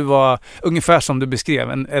som att du var ungefär som du beskrev.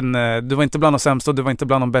 Du var inte bland de sämsta och du var inte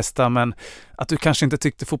bland de bästa, men att du kanske inte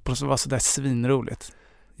tyckte fotboll var så där svinroligt.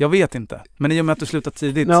 Jag vet inte. Men i och med att du slutat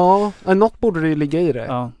tidigt. Ja, något borde det ju ligga i det.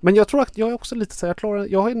 Ja. Men jag tror att jag är också lite så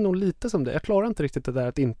jag har nog lite som det. Jag klarar inte riktigt det där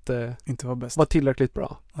att inte vara bäst. Var tillräckligt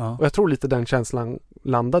bra. Ja. Och jag tror lite den känslan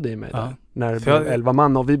landade i mig där. När det blev 11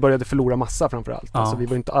 man och vi började förlora massa framförallt. Ja. Alltså vi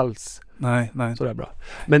var inte alls nej. sådär bra.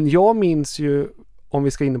 Men jag minns ju, om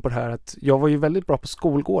vi ska in på det här, att jag var ju väldigt bra på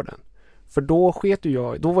skolgården. För då sket ju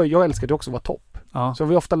jag älskade också att vara topp. Ja. Så jag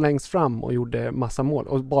var ofta längst fram och gjorde massa mål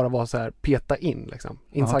och bara var så här peta in liksom.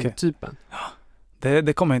 Inside-typen. Ja.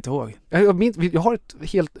 Det kommer jag inte ihåg. Jag har ett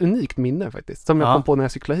helt unikt minne faktiskt. Som jag kom på när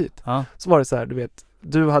jag cyklade hit. Ja. Så var det så här, du vet,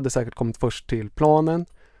 du hade säkert kommit först till planen.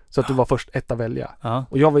 Så att du var först ett att välja. Ja.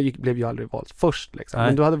 Och jag blev ju aldrig valt först liksom.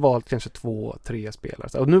 Men du hade valt kanske 2-3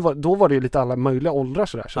 spelare. Och då var det ju lite alla möjliga åldrar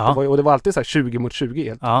sådär. Så det var alltid så här 20 mot 20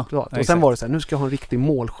 helt klart. Och sen var det så här, nu ska jag ha en riktig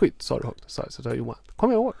målskytt, sa du högt. Så Johan,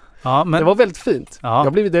 kommer jag ihåg. Ja, men, det var väldigt fint. Ja.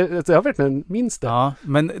 Jag verkligen minns det. Ja,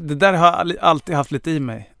 men det där har jag alltid haft lite i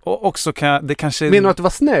mig. Och också det kanske... Menar du att du var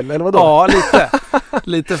snäll, eller vadå? Ja, lite.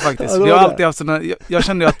 Lite faktiskt. Jag har alltid haft sådana... Jag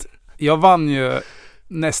kände ju att jag vann ju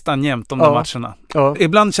nästan jämt de där matcherna. Ja.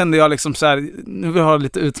 Ibland kände jag liksom så här, nu vill jag ha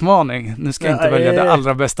lite utmaning. Nu ska jag inte välja det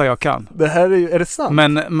allra bästa jag kan. Det här är det sant?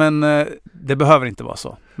 Men det behöver inte vara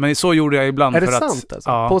så. Men så gjorde jag ibland. Är det sant alltså?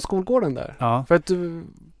 Ja. På skolgården där? Ja. För att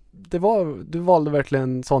du valde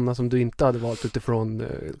verkligen sådana som du inte hade valt utifrån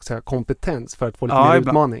kompetens för att få lite mer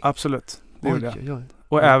utmaning. Absolut. Det gjorde jag. Oj.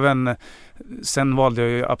 Och även, sen valde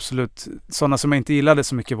jag ju absolut, sådana som jag inte gillade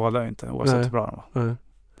så mycket valde jag inte, oavsett hur bra de var. Nej.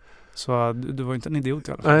 Så du var ju inte en idiot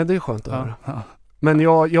i alla fall. Nej, det är skönt att höra. Ja. Men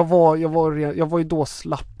jag var ju då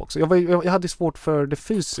slapp också. Jag hade svårt för det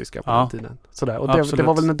fysiska på den tiden. Sådär. Och det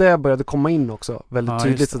var väl när det började komma in också. Väldigt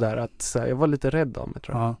tydligt sådär. Att jag var lite rädd av mig,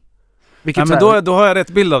 tror jag. Ja. Men då har jag rätt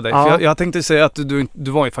bild av dig. För jag tänkte säga att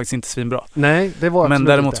du var ju faktiskt inte svinbra. Nej, det var men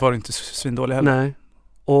däremot inte. Var du inte svindålig heller. Nej.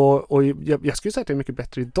 Och jag skulle säga att jag är mycket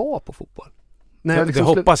bättre idag på fotboll. Det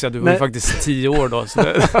hoppas jag. Du var ju faktiskt 10 år då.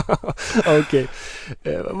 Okej.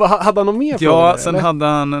 Hade han någon mer fråga? Ja, sen hade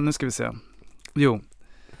han... Nu ska vi se. Jo.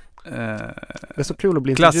 Det är så kul att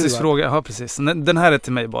bli klassisk intervjuad. Fråga, ja precis. Den här är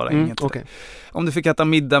till mig bara, inget till dig. Om du fick äta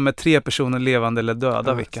middag med 3 personer, levande eller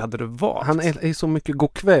döda, vilka hade du valt? Han är så mycket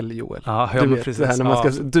godkväll, Joel. Ja, du vet, precis. Det här när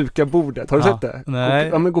man ska duka bordet. Har du sett det?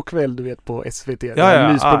 Nej. Men godkväll, du vet, på SVT.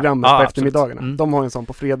 Mysprogrammet på eftermiddagarna. De har en sån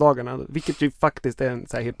på fredagarna. Vilket ju faktiskt är en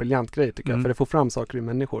så här helt briljant grej, tycker jag. För det får fram saker i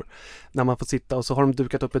människor. När man får sitta och så har de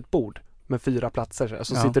dukat upp ett bord med 4 platser. Och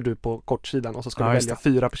så sitter du på kortsidan och så ska du välja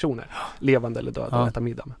 4 personer. Levande eller döda och äta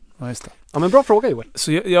middag med. Ja, just det. Ja, men bra fråga, Joel.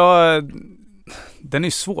 Så den är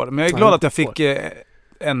ju svår. Men jag är glad att jag fick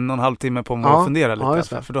 1,5 timme på mig att fundera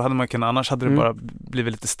lite. För då hade man kunnat, annars hade det bara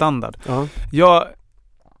blivit lite standard.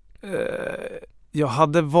 Jag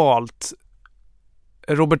hade valt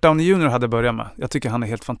Robert Downey Jr. hade börjat med. Jag tycker han är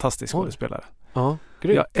helt fantastisk skådespelare.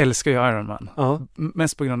 Jag älskar ju Iron Man.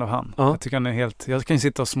 Mest på grund av han. Jag tycker han är helt... Jag kan ju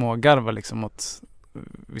sitta och smågarva liksom åt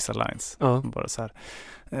vissa lines. Bara så här.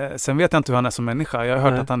 Sen vet jag inte hur han är som människa. Jag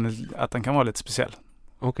har hört att han kan vara lite speciell.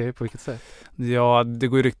 Okej, på vilket sätt? Ja, det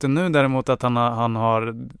går ju rykten nu däremot att han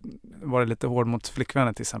har varit lite hård mot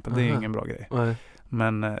flickvänner till exempel. Det är ju ingen bra grej. Nej.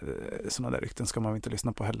 Men sådana där rykten ska man inte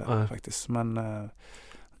lyssna på heller faktiskt. Men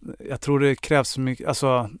jag tror det krävs mycket,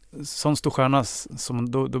 alltså sån stor stjärna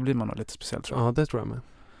som då blir man nog lite speciell, tror jag. Ja, det tror jag med.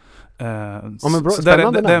 Men bra, så det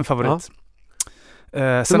är en favorit.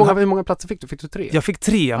 Hur många platser fick du? Fick du 3? Jag fick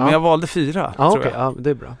 3, men jag valde 4, tror jag. Ja, det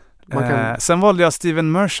är bra. Sen valde jag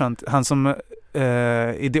Steven Merchant, han som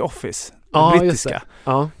i The Office, brittiska.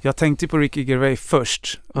 Jag tänkte på Ricky Gervais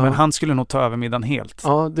först, men han skulle nog ta över middagen helt.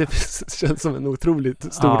 Ja, det känns som en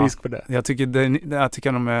otroligt stor risk för det. Jag tycker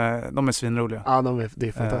de är svinroliga. Ja, det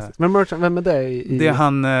är fantastiskt. Men Merchant, vem är det? Det är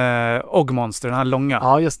han Ogmonster, den här långa.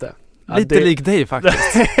 Ja, just det. Lite lik dig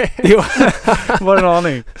faktiskt. Jo, var en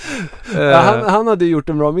aning. Han hade gjort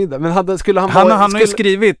en bra middag. Men han har ju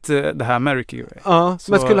skrivit det här med Ricky Gervais. Ja,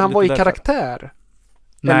 men skulle han vara i karaktär?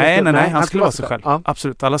 Nej, han skulle vara sig själv.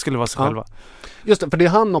 Absolut, alla skulle vara sig själva. Just det, för det är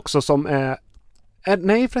han också som är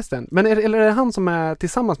nej förresten. Men är det han som är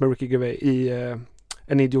tillsammans med Ricky Gervais i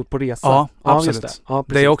En idiot på resa? Ja, absolut. Just det.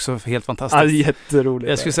 Det är också helt fantastiskt. Ja, jätteroligt.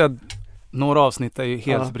 Jag skulle säga att några avsnitt är ju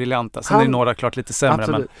helt briljanta. Sen är det några klart lite sämre.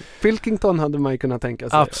 Absolut. Men Pilkington hade man ju kunnat tänka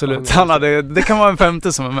sig. Absolut. Det kan vara en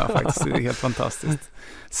 5:e som är med faktiskt. Det är helt fantastiskt.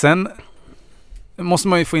 Sen måste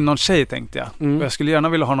man ju få in någon tjej, tänkte jag. Och jag skulle gärna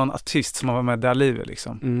vilja ha någon artist som var med där livet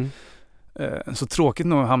liksom. Så tråkigt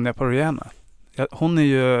nog hamnade jag på Rihanna.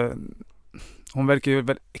 Hon verkar ju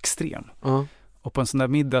väldigt extrem. Och på en sån där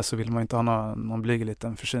middag så vill man inte ha någon blyg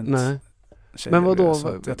liten försynt tjej. Men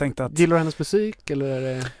vadå? Jag tänkte att... Gillar du hennes musik eller är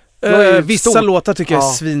det... Vissa låtar tycker jag är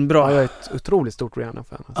svinbra. Ja, jag är ett otroligt stort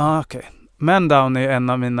Rihanna-fan. Okej. Man Down är en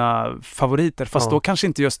av mina favoriter. Fast då kanske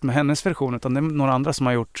inte just med hennes version, utan det är några andra som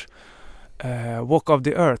har gjort Walk of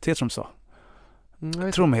the Earth, heter de så?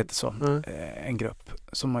 Jag tror de heter så. En grupp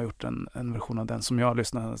som har gjort en version av den som jag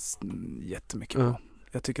lyssnar jättemycket på.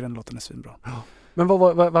 Jag tycker den låten är svinbra. Men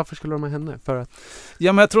varför skulle de ha henne? För att...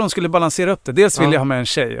 Ja, men jag tror de skulle balansera upp det. Dels ville jag ha med en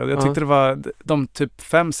tjej. Och jag tyckte det var de typ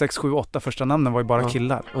 5, 6, 7, 8 första namnen var ju bara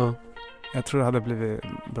killar. Jag tror det hade blivit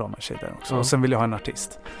bra med en tjej där också. Och sen ville jag ha en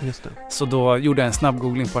artist. Just det. Så då gjorde jag en snabb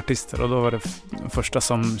googling på artister. Och då var det den första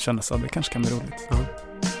som kändes att det kanske kan bli roligt.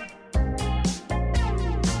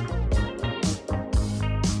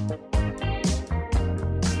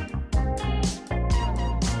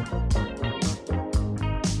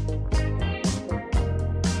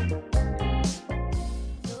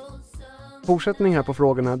 Fortsättning här på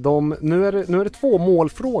frågorna. Nu är det 2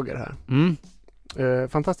 målfrågor här.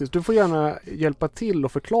 Fantastiskt. Du får gärna hjälpa till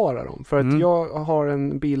och förklara dem. För att jag har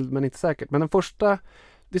en bild men inte säkert. Men den första,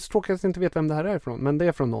 det är så tråkigt att jag inte vet vem det här är ifrån. Men det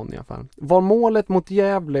är från någon i alla fall. Var målet mot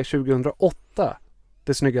Gävle 2008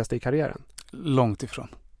 det snyggaste i karriären? Långt ifrån.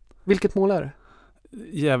 Vilket mål är det?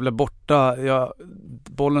 Gävle borta.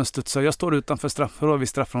 Bollen studsar. Jag står utanför straffområdet vid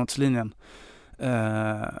straffområdeslinjen.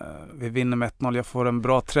 Vi vinner med 1-0. Jag får en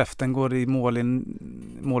bra träff. Den går i mål i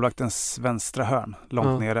målvaktens vänstra hörn.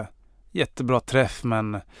 Långt nere. jättebra träff,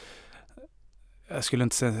 men jag skulle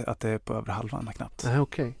inte säga att det är på över halvan knappt. Nej,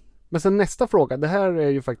 okej. Men sen nästa fråga, det här är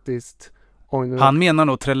ju faktiskt... Han menar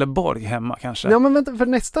nog Trelleborg hemma kanske. Ja, men vänta, för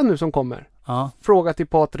nästa nu som kommer. Ja. Fråga till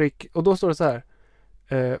Patrik, och då står det så här.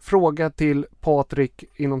 Fråga till Patrik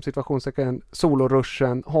inom situationstecken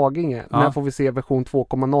Soloruschen Haginge. Ja. När får vi se version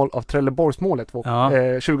 2.0 av Trelleborgsmålet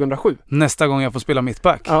 2007? Nästa gång jag får spela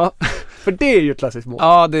mittback. Ja, för det är ju ett klassiskt mål.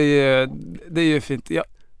 Ja, det är ju fint.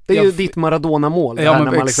 Det är ju ditt Maradona-mål. Ja, när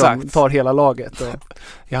man liksom tar hela laget. Och...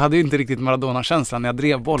 Jag hade ju inte riktigt Maradona-känslan när jag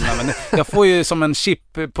drev bollen. Men jag får ju som en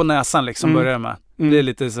chip på näsan liksom börjar med. Det är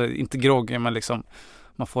lite så, inte groggy, men liksom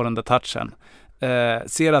man får den där touchen.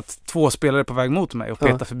 Ser att 2 spelare är på väg mot mig och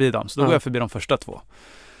petar förbi dem. Så då går jag förbi de första 2.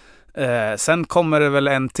 Sen kommer det väl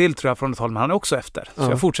en till tror jag från ett håll, men han är också efter. Så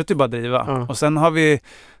jag fortsätter ju bara driva. Och sen har vi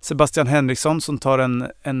Sebastian Henriksson som tar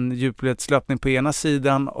en djupledslöpning på ena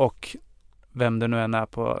sidan och vem det nu än är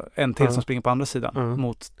på en till som springer på andra sidan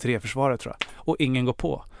mot 3 försvarare tror jag. Och ingen går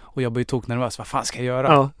på. Och jag blir ju toknervös. Vad fan ska jag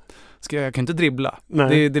göra? Jag kan inte dribbla.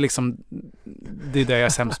 Det är liksom det är det jag är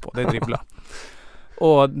sämst på. Det är dribbla.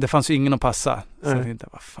 Och det fanns ju ingen att passa. Så jag tänkte,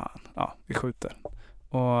 vad fan. Ja, vi skjuter.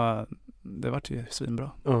 Och det var ju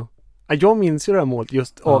svinbra. Jag minns ju det här målet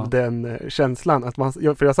just av den känslan. Att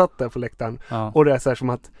för jag satt där på läktaren. Och det är så här som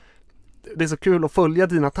att det är så kul att följa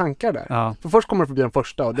dina tankar där. För först kommer du förbi den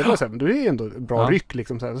första och det var så här, men du är ändå bra ryck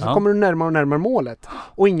liksom så här. Så kommer du närmare och närmare målet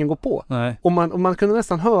och ingen går på. Och man kunde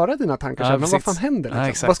nästan höra dina tankar så här, men vad fan händer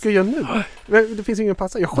liksom? Vad ska jag göra nu? Det finns ingen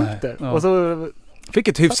passa, jag skjuter. Och så fick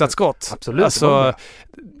ett hyfsat skott. Absolut. Alltså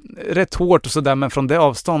rätt hårt och sådär, men från det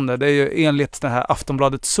avståndet, det är ju enligt den här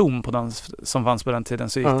Aftonbladet Zoom på den, som fanns på den tiden,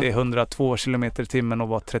 så gick det 102 kilometer i timmen och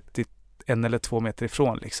var 31 eller 2 meter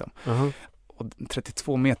ifrån liksom. Och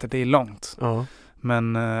 32 meter, det är långt.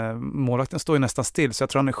 Men målvakten står ju nästan still, så jag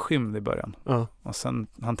tror han är skymd i början. Och sen,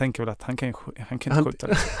 han tänker väl att han kan inte skjuta.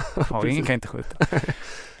 Ingen kan inte skjuta.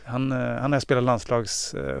 Han har spelat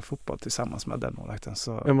landslagsfotboll tillsammans med den målvakten.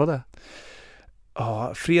 Så. Vem var det?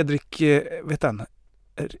 Ja, Fredrik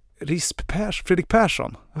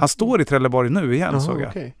Persson. Han står i Trelleborg nu igen, såg jag.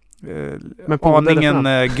 Okay. Men aningen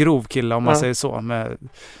grov kille om man säger så, med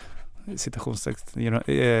citationstecken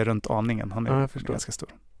runt aningen. Han är ganska stor.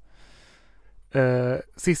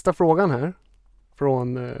 Sista frågan här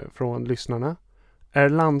från lyssnarna. Är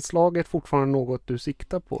landslaget fortfarande något du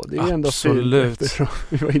siktar på? Det är absolut ändå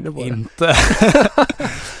vi var inne på inte.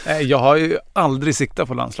 Jag har ju aldrig siktat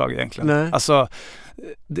på landslag egentligen. Nej. Alltså,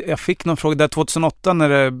 jag fick någon fråga där 2008 när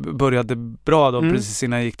det började bra då, precis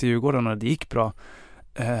innan jag gick till Djurgården och det gick bra.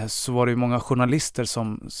 Så var det ju många journalister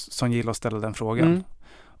som gillade att ställa den frågan.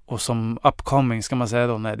 Och som upcoming ska man säga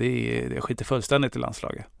då, nej, det skiter fullständigt i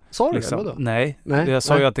landslaget. Sa du liksom. Det då? Nej, jag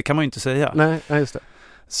sa ju att det kan man ju inte säga. Nej, just det.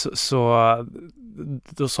 Så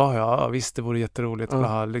då sa jag, visst det vore jätteroligt.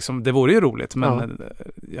 Liksom, det vore ju roligt, men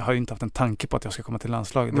jag har ju inte haft en tanke på att jag ska komma till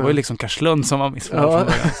landslaget. Det var ju liksom Karlslund som var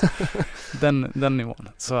missförstådd från början. Den nivån.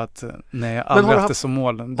 Så att nej, jag har aldrig haft det som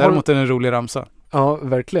mål. Däremot är det en rolig ramsa. Ja,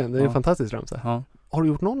 verkligen. Det är en fantastisk ramsa. Ja. Har du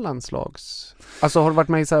gjort någon landslags? Alltså har du varit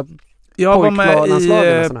med i så här jag var med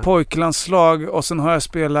i pojklandslag och sen har jag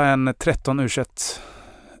spelat en 13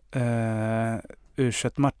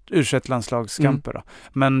 U21-landslagskamper då.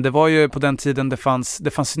 Men det var ju på den tiden det fanns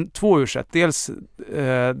 2 U21. Dels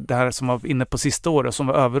det här som var inne på sista året som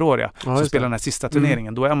var överåriga, som spelade den här sista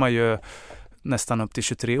turneringen. Då är man ju nästan upp till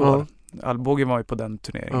 23 år. Albogen var ju på den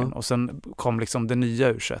turneringen. Och sen kom liksom det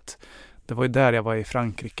nya U21. Det var ju där jag var i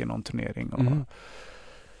Frankrike någon turnering. Och,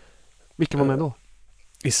 vilka var med då?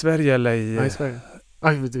 I Sverige eller i... Ja, i Sverige. Det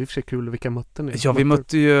är i och för sig kul vilka mötte ni. Ja, vi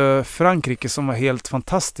mötte ju Frankrike som var helt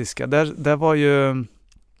fantastiska. Där var ju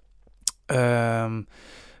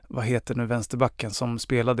vad heter nu vänsterbacken som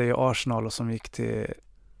spelade i Arsenal och som gick till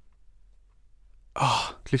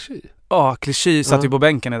Clichy. Ja, Clichy satt ju på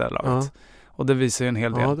bänken i det laget. Och det visar ju en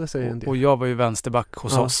hel del. Ja, det säger en del. Och jag var ju vänsterback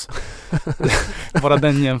hos oss. Bara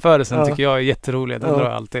den jämförelsen tycker jag är jätterolig. Den drar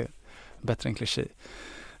jag alltid bättre än Clichy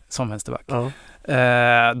som vänsterback.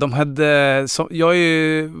 De hade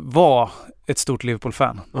var ett stort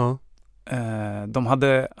Liverpool-fan. De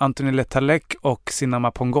hade Anthony Letalek och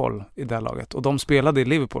Sinama Pongol i det laget. Och de spelade i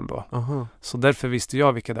Liverpool då. Så därför visste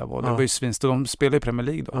jag vilka det var. Det var ju svinstort. De spelade i Premier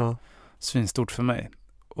League då. Svinstort för mig.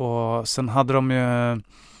 Och sen hade de ju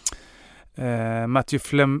Mathieu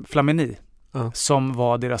Flamini som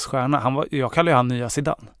var deras stjärna. Jag kallar ju han nya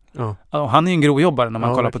Zidane. Och han är ju en grovjobbare när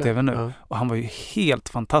man kollar på tv nu. Och han var ju helt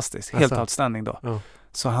fantastisk. Helt outstanding då.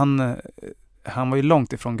 Så han var ju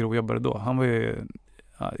långt ifrån grovjobbare då. Han var ju...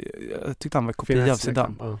 jag tyckte han var kopia av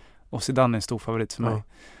Zidane. Och Zidane är en stor favorit för mig.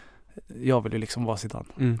 Jag vill ju liksom vara Zidane.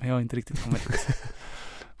 Men jag har inte riktigt kommit.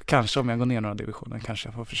 Kanske om jag går ner några divisioner kanske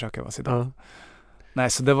jag får försöka vara Zidane. Nej,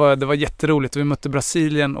 så det var jätteroligt. Vi mötte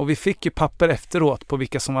Brasilien och vi fick ju papper efteråt på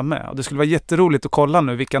vilka som var med. Och det skulle vara jätteroligt att kolla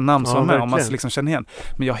nu vilka namn som var med, verkligen. om man liksom känner igen.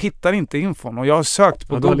 Men jag hittar inte infon och jag har sökt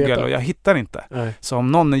på Google och jag hittar inte. Nej. Så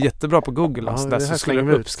om någon är jättebra på Google det så skulle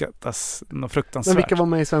det uppskattas något fruktansvärt. Men vilka var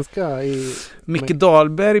med i svenska? Micke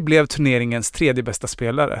Dahlberg blev turneringens 3:e bästa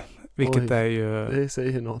spelare. Vilket är ju... Det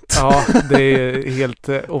säger något. Ja, det är helt...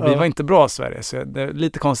 Och vi var inte bra i Sverige, så det är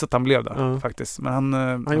lite konstigt att han blev där faktiskt. Men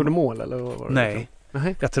han gjorde mål eller vad var det? Nej.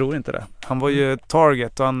 Jag tror inte det. Han var ju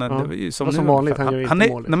target och han det var ju som vanligt, han gör inte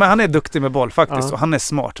mål. Nej, men han är duktig med boll faktiskt och han är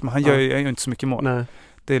smart, men han gör ju inte så mycket mål. Nej.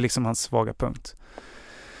 Det är liksom hans svaga punkt.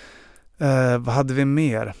 Vad hade vi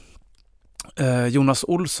mer? Jonas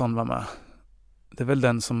Olsson var med. Det är väl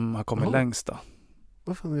den som har kommit längst då.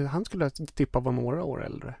 Han skulle tippa vara några år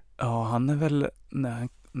äldre. Ja, han är väl...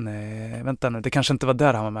 Nej, vänta nu. Det kanske inte var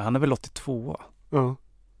där han var med. Han är väl 82. Ja.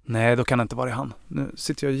 Nej, då kan det inte vara han. Nu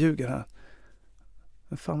sitter jag och ljuger här.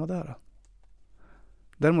 Men fan var det då?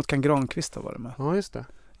 Däremot kan Granqvist ha varit med. Ja, just det.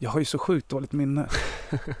 Jag har ju så sjukt dåligt minne.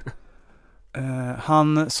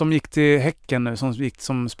 Han som gick till Häcken nu,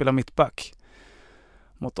 som spelar mittback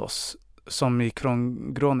mot oss. Som gick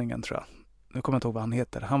från Groningen, tror jag. Nu kommer jag inte ihåg vad han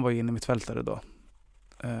heter. Han var ju inne i mittfältare då.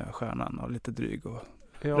 Stjärnan och lite dryg. Och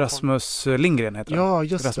Rasmus Lindgren heter han. Ja,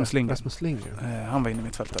 just Rasmus det. Lindgren. Rasmus Lindgren. Han var inne i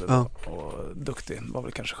mittfältare då. Och duktig. Var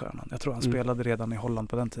väl kanske stjärnan. Jag tror han spelade redan i Holland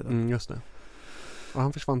på den tiden. Just det. Och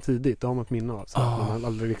han försvann tidigt. Det har man ett minne av. Så man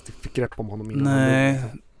aldrig riktigt fick grepp om honom innan. Nej.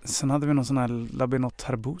 Sen hade vi någon sån här Labinot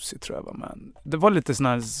Harbusi, tror jag var med. Det var lite såna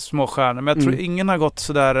här små stjärnor. Men jag tror ingen har gått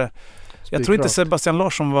sådär... Jag tror inte Sebastian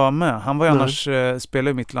Larsson var med. Han var ju annars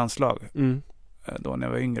spelade i mitt landslag. Då när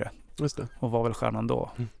jag var yngre. Just det. Och var väl stjärnan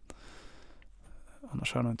då.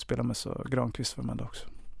 Annars har jag nog inte spelat med, så Granqvist var med då också.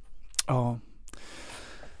 Ja.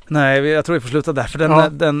 Nej, jag tror vi får sluta där. För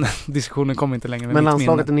den diskussionen kommer inte längre med. Men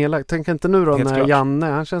landslaget är nedlagt. Tänk inte nu då helt när klart. Janne,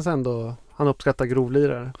 han känns ändå... Han uppskattar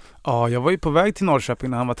grovlirare. Ja, jag var ju på väg till Norrköping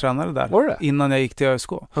när han var tränare där. Var det? Innan jag gick till ÖSK.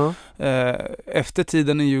 Efter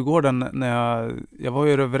tiden i Djurgården, när jag var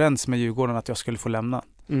ju överens med Djurgården att jag skulle få lämna.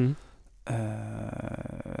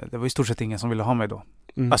 Det var i stort sett ingen som ville ha mig då.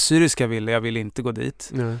 Assyriska ville, jag ville inte gå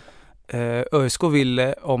dit. ÖSK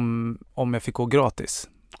ville om jag fick gå gratis.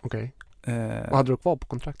 Okej. Vad hade du kvar på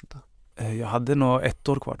kontraktet då? Jag hade nog 1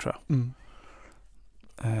 år kvar, tror jag.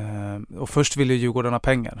 Och först ville Djurgården ha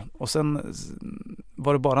pengar. Och sen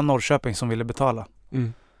var det bara Norrköping som ville betala.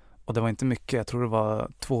 Och det var inte mycket. Jag tror det var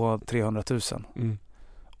 200-300 000.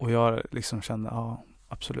 Och jag liksom kände, ja,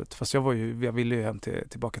 absolut. Fast jag ville ju hem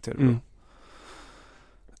tillbaka till Örebro.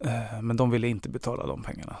 Men de ville inte betala de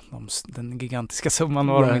pengarna. Den gigantiska summan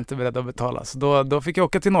var de inte beredda att betala. Så då fick jag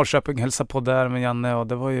åka till Norrköping och hälsa på där med Janne. Och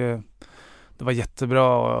det var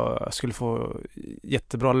jättebra. Och jag skulle få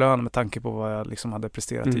jättebra lön med tanke på vad jag liksom hade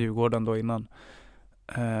presterat i Djurgården då innan.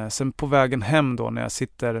 Sen på vägen hem då, när jag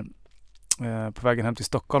sitter på vägen hem till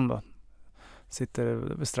Stockholm då.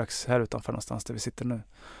 Sitter strax här utanför någonstans där vi sitter nu.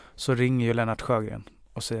 Så ringer ju Lennart Sjögren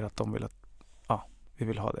och säger att de vill vi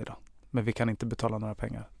vill ha dig då. Men vi kan inte betala några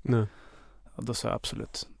pengar. Nej. Och då sa jag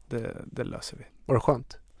absolut, det löser vi. Var det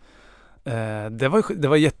skönt? Det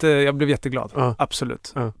var jag blev jätteglad.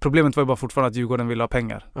 Absolut. Problemet var ju bara fortfarande att Djurgården ville ha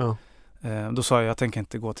pengar. Då sa jag tänker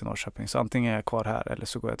inte gå till Norrköping. Så antingen är jag kvar här eller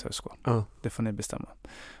så går jag till ÖSK. Det får ni bestämma.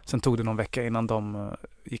 Sen tog det någon vecka innan de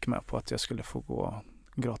gick med på att jag skulle få gå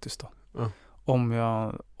gratis då.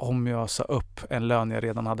 Om jag sa upp en lön jag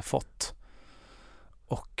redan hade fått.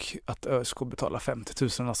 Och att ÖSK betala 50 000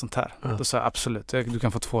 eller sånt här. Då sa jag absolut, du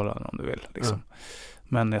kan få 2 löner om du vill. Liksom.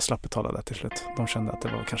 Men jag slapp betala det till slut. De kände att det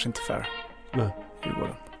var kanske inte fair.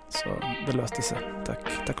 Djurgården. Så det löste sig.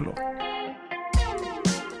 Tack och lov.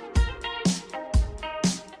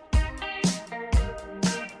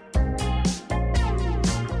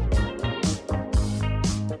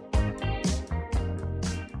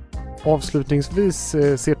 Avslutningsvis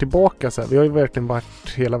ser tillbaka så här. Vi har ju verkligen varit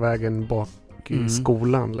hela vägen bak i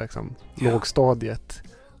skolan liksom. Lågstadiet.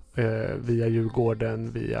 Via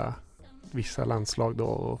Djurgården, via vissa landslag då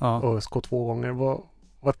och ÖSK 2 gånger.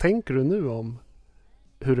 Vad tänker du nu om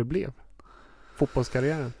hur det blev?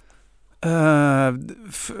 Fotbollskarriären?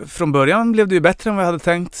 Från början blev det ju bättre än vad jag hade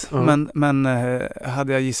tänkt. Men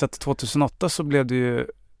hade jag gissat 2008 så blev det ju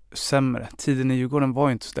sämre. Tiden i Djurgården var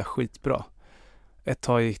ju inte så där skitbra. Ett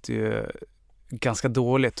tag gick det ju ganska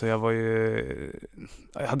dåligt och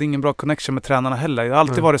jag hade ingen bra connection med tränarna heller. Jag har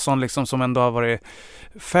alltid varit sån liksom som ändå har varit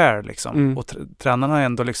fair liksom. Och tränarna har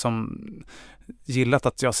ändå liksom gillat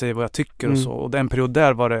att jag säger vad jag tycker och så. Och den period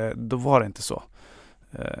där var det inte så.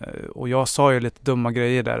 Och jag sa ju lite dumma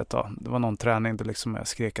grejer där ett tag. Det var någon träning där liksom jag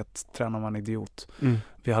skrek att tränar man idiot.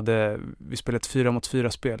 Vi spelade ett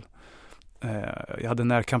 4-mot-4-spel. Jag hade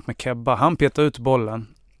närkamp med Kebba. Han petade ut bollen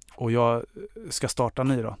och jag ska starta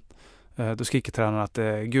ny då. Då skriker tränaren att det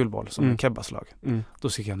är gul boll som är Kebbas lag. Då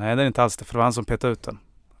skriker jag, nej det är inte alls det, för det var han som petade ut den.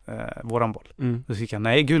 Våran boll. Då skriker jag,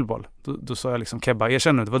 nej gul boll. Då sa jag liksom, Kebba,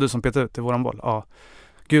 erkänner det var du som petade ut, det är våran boll. Ja,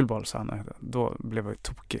 gul boll, sa han. Då blev jag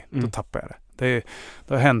tokig. Då tappade jag det.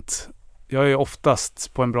 Det har hänt, jag är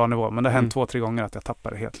oftast på en bra nivå, men det har hänt 2-3 gånger att jag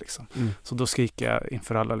tappar det helt liksom. Så då skriker jag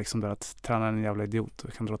inför alla liksom där att tränaren är en jävla idiot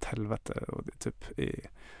och kan dra åt helvete, och det är typ i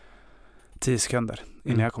 10 sekunder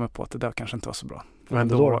innan jag kommer på att det där kanske inte var så bra. Vad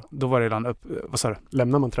hände då? Då var det redan upp. Vad sa du?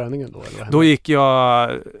 Lämnar man träningen då? Eller? Då gick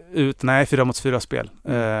jag ut, 4-mot-4-spel.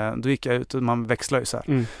 Då gick jag ut och man växlar ju så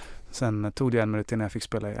här. Sen tog det 1 minut innan jag fick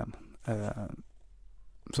spela igen.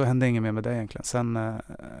 Så hände inget mer med det egentligen. Sen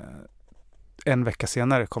en vecka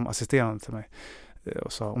senare kom assisterande till mig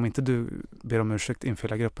och sa, om inte du ber om ursäkt inför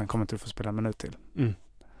hela gruppen kommer inte du få spela en minut till.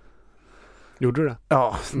 Gjorde du det?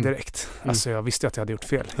 Ja, direkt. Alltså jag visste att jag hade gjort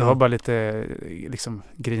fel. Jag var bara lite liksom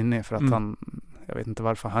grinig för att han, jag vet inte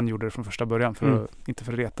varför han gjorde det från första början, för att, inte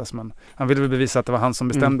för att retas, men han ville väl bevisa att det var han som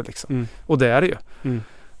bestämde liksom. Och det är det ju.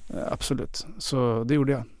 Absolut. Så det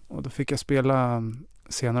gjorde jag. Och då fick jag spela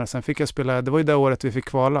senare. Sen fick jag spela, det var ju det året vi fick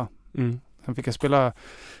kvala. Sen fick jag spela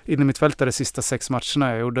in i mitt fält de sista 6 matcherna.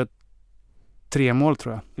 Jag gjorde 3 mål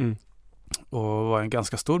tror jag. Och var en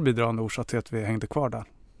ganska stor bidragande orsak till att vi hängde kvar där.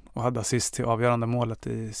 Och hade assist till avgörande målet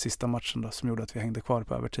i sista matchen då, som gjorde att vi hängde kvar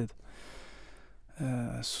på övertid.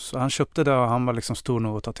 Så han köpte det och han var liksom stor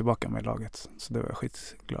nog att ta tillbaka mig i laget. Så det var jag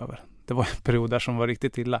skitglad över. Det var en period där som var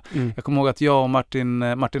riktigt illa. Jag kommer ihåg att jag och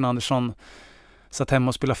Martin Andersson satt hemma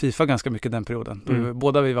och spelade FIFA ganska mycket den perioden.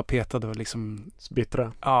 Båda vi var petade och liksom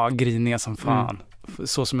bittra. Ja, griniga som fan.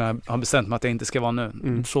 Så som jag har bestämt mig att jag inte ska vara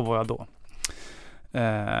nu. Så var jag då.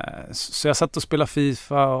 Så jag satt och spelade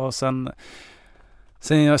FIFA och sen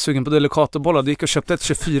är jag sugen på Delicato-bollar. Då gick jag och köpte ett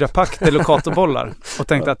 24-pack Delicato-bollar och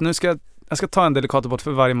tänkte att nu ska jag ska ta en Delicato-boll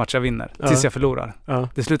för varje match jag vinner tills jag förlorar.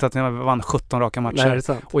 Det slutade att jag vann 17 raka matcher. Nej,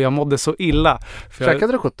 sant. Och jag mådde så illa.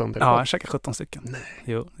 Käkade du 17? Ja, jag käkade 17 stycken. Nej.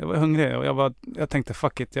 Jo, jag var hungrig och jag tänkte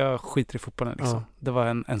fuck it, jag skiter i fotbollen liksom. Det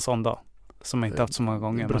var en sån dag som jag inte haft så många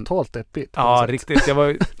gånger. Brutalt deppigt. Ja, riktigt. Jag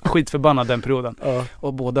var skitförbannad den perioden.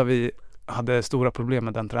 Och båda vi hade stora problem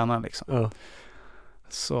med den tränaren liksom.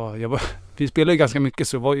 Så vi spelade ju ganska mycket,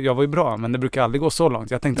 så jag var ju bra, men det brukar aldrig gå så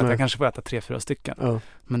långt. Jag tänkte att jag kanske får äta 3-4 stycken.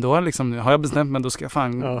 Men då har jag bestämt mig, då ska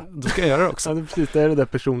jag göra det också. Ja, precis, det är det där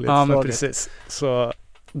personlighetsslaget. Ja, men precis. Så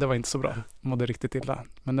det var inte så bra. Jag mådde riktigt illa.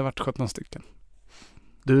 Men det var 17 stycken.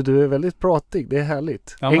 Du är väldigt pratig, det är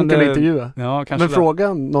härligt. Ja, enkel intervjua. Ja, kanske. Men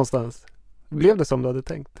frågan någonstans, blev det som du hade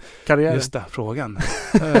tänkt? Karriären? Just det, frågan.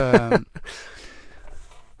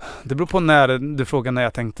 Det beror på när du frågar när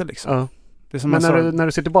jag tänkte liksom. Ja. Men när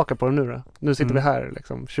du ser tillbaka på det nu då? Nu sitter vi här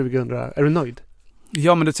liksom, 2000. Är du nöjd?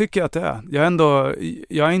 Ja, men det tycker jag att det är.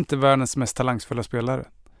 Jag är inte världens mest talangsfulla spelare.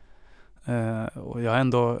 Och jag har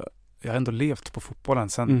ändå levt på fotbollen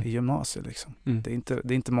sen i gymnasiet liksom. Det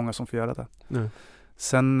är inte många som får göra det.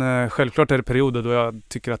 Sen självklart är det perioder då jag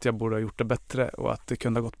tycker att jag borde ha gjort det bättre och att det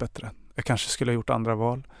kunde ha gått bättre. Jag kanske skulle ha gjort andra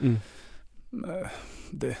val.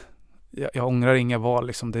 Jag ångrar inga val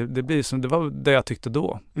liksom. Det blir som det var det jag tyckte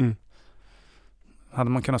då. Hade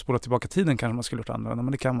man kunnat spola tillbaka tiden kanske man skulle gjort andra,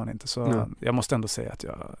 men det kan man inte. Så jag måste ändå säga att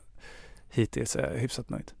jag hittills är hyfsat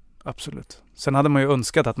nöjd. Absolut. Sen hade man ju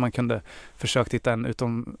önskat att man kunde försökt hitta en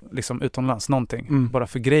utomlands någonting, bara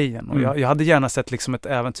för grejen. Och jag hade gärna sett liksom ett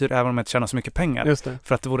äventyr, även om jag inte tjänar så mycket pengar,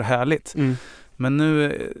 för att det vore härligt. Men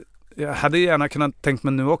nu, jag hade gärna kunnat tänkt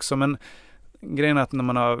mig nu också, men grejen är att när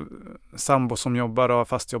man har sambo som jobbar och har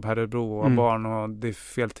fast jobb här i Örebro och har barn och det är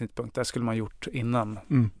fel tidpunkt, där skulle man gjort innan,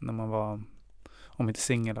 när man var, om inte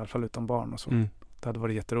singel i alla fall, utan barn och så. Det hade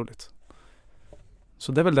varit jätteroligt.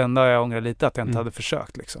 Så det är väl det enda jag ångrar lite, att jag inte hade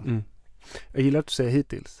försökt liksom. Jag gillar att du säger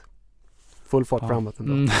hittills. Full fart framåt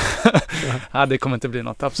ändå. Ja, det kommer inte bli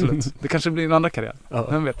något, absolut. Det kanske blir en andra karriär.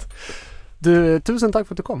 Vem vet. Du, tusen tack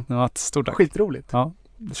för att du kom. Ja, ett stort tack. Skitroligt. Ja.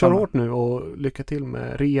 Kör hårt nu och lycka till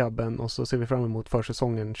med rehaben, och så ser vi fram emot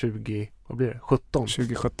försäsongen 2017.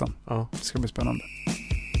 2017. Ja. Det ska bli spännande.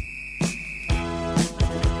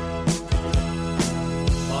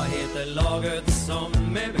 Vad heter laget som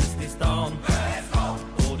är bäst i stan?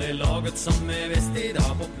 Och det laget som är bäst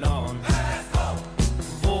idag på plan?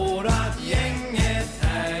 Vårat gäng är ett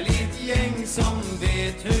härligt gäng som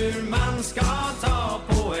vet hur man ska ta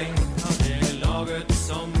poäng. Det är laget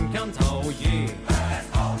som kan ta och ge.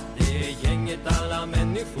 Det är gänget alla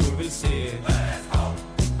människor vill se.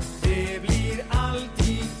 Det blir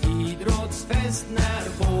alltid idrottsfest när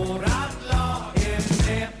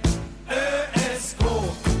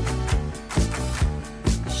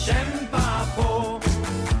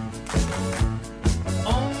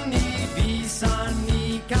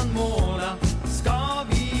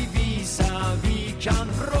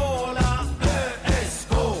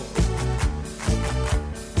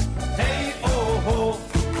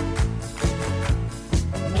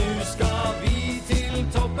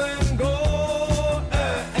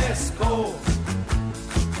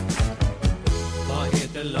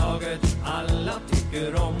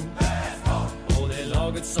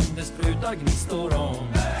gnistor om.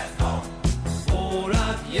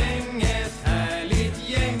 Vårat gäng är ett härligt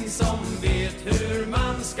gäng som vet hur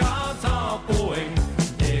man ska ta poäng.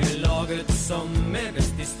 Det är laget som är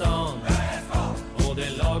bäst i stan. Och det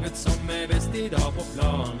är laget som är bäst idag på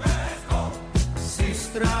plan.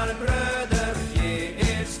 Systrar, bröder, ge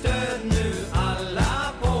ert stöd nu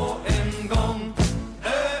alla på en gång.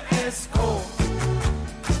 ÖSK,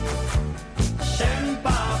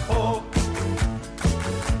 kämpa på.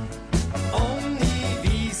 Om ni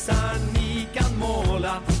visar ni kan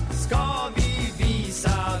måla, ska vi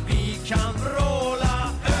visa vi kan vråla.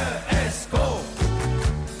 ÖSK,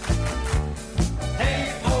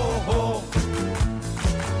 hej och hå.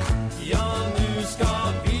 Ja, nu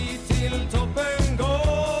ska vi till toppen gå.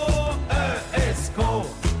 ÖSK,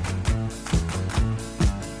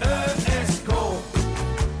 ÖSK,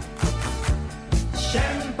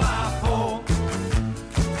 kämpa på.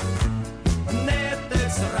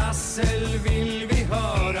 Nätets rassel vill vi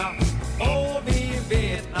höra, och vi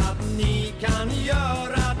vet att ni kan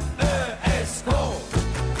göra. ÖSK,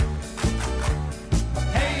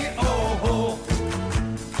 hej och hå.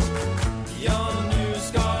 Ja, nu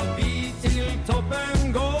ska vi till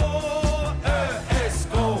toppen gå.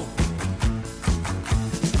 ÖSK,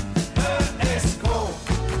 ÖSK,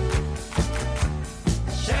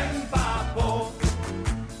 kämpa på.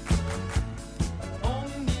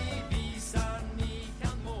 Om ni visar ni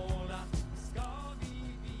kan måla, ska vi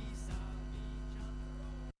visa vi kan.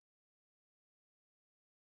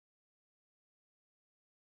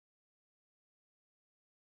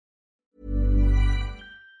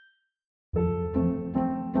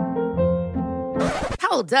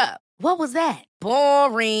 Hold up. What was that?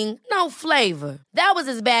 Boring. No flavor. That was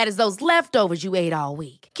as bad as those leftovers you ate all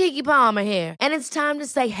week. Keke Palmer here, and it's time to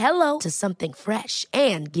say hello to something fresh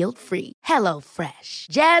and guilt-free. Hello Fresh.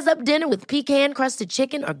 Jazz up dinner with pecan-crusted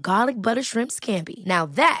chicken or garlic butter shrimp scampi. Now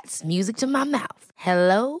that's music to my mouth.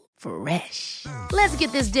 Hello Fresh. Let's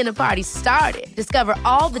get this dinner party started. Discover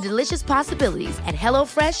all the delicious possibilities at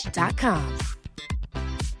hellofresh.com.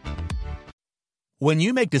 When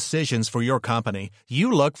you make decisions for your company,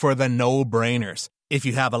 you look for the no-brainers. If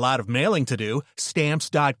you have a lot of mailing to do,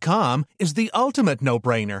 Stamps.com is the ultimate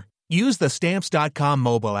no-brainer. Use the Stamps.com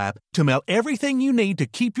mobile app to mail everything you need to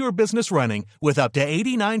keep your business running with up to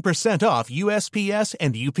 89% off USPS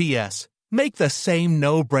and UPS. Make the same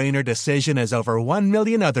no-brainer decision as over 1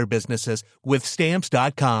 million other businesses with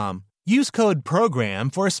Stamps.com. Use code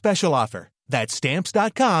PROGRAM for a special offer. That's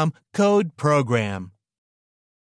Stamps.com, code PROGRAM.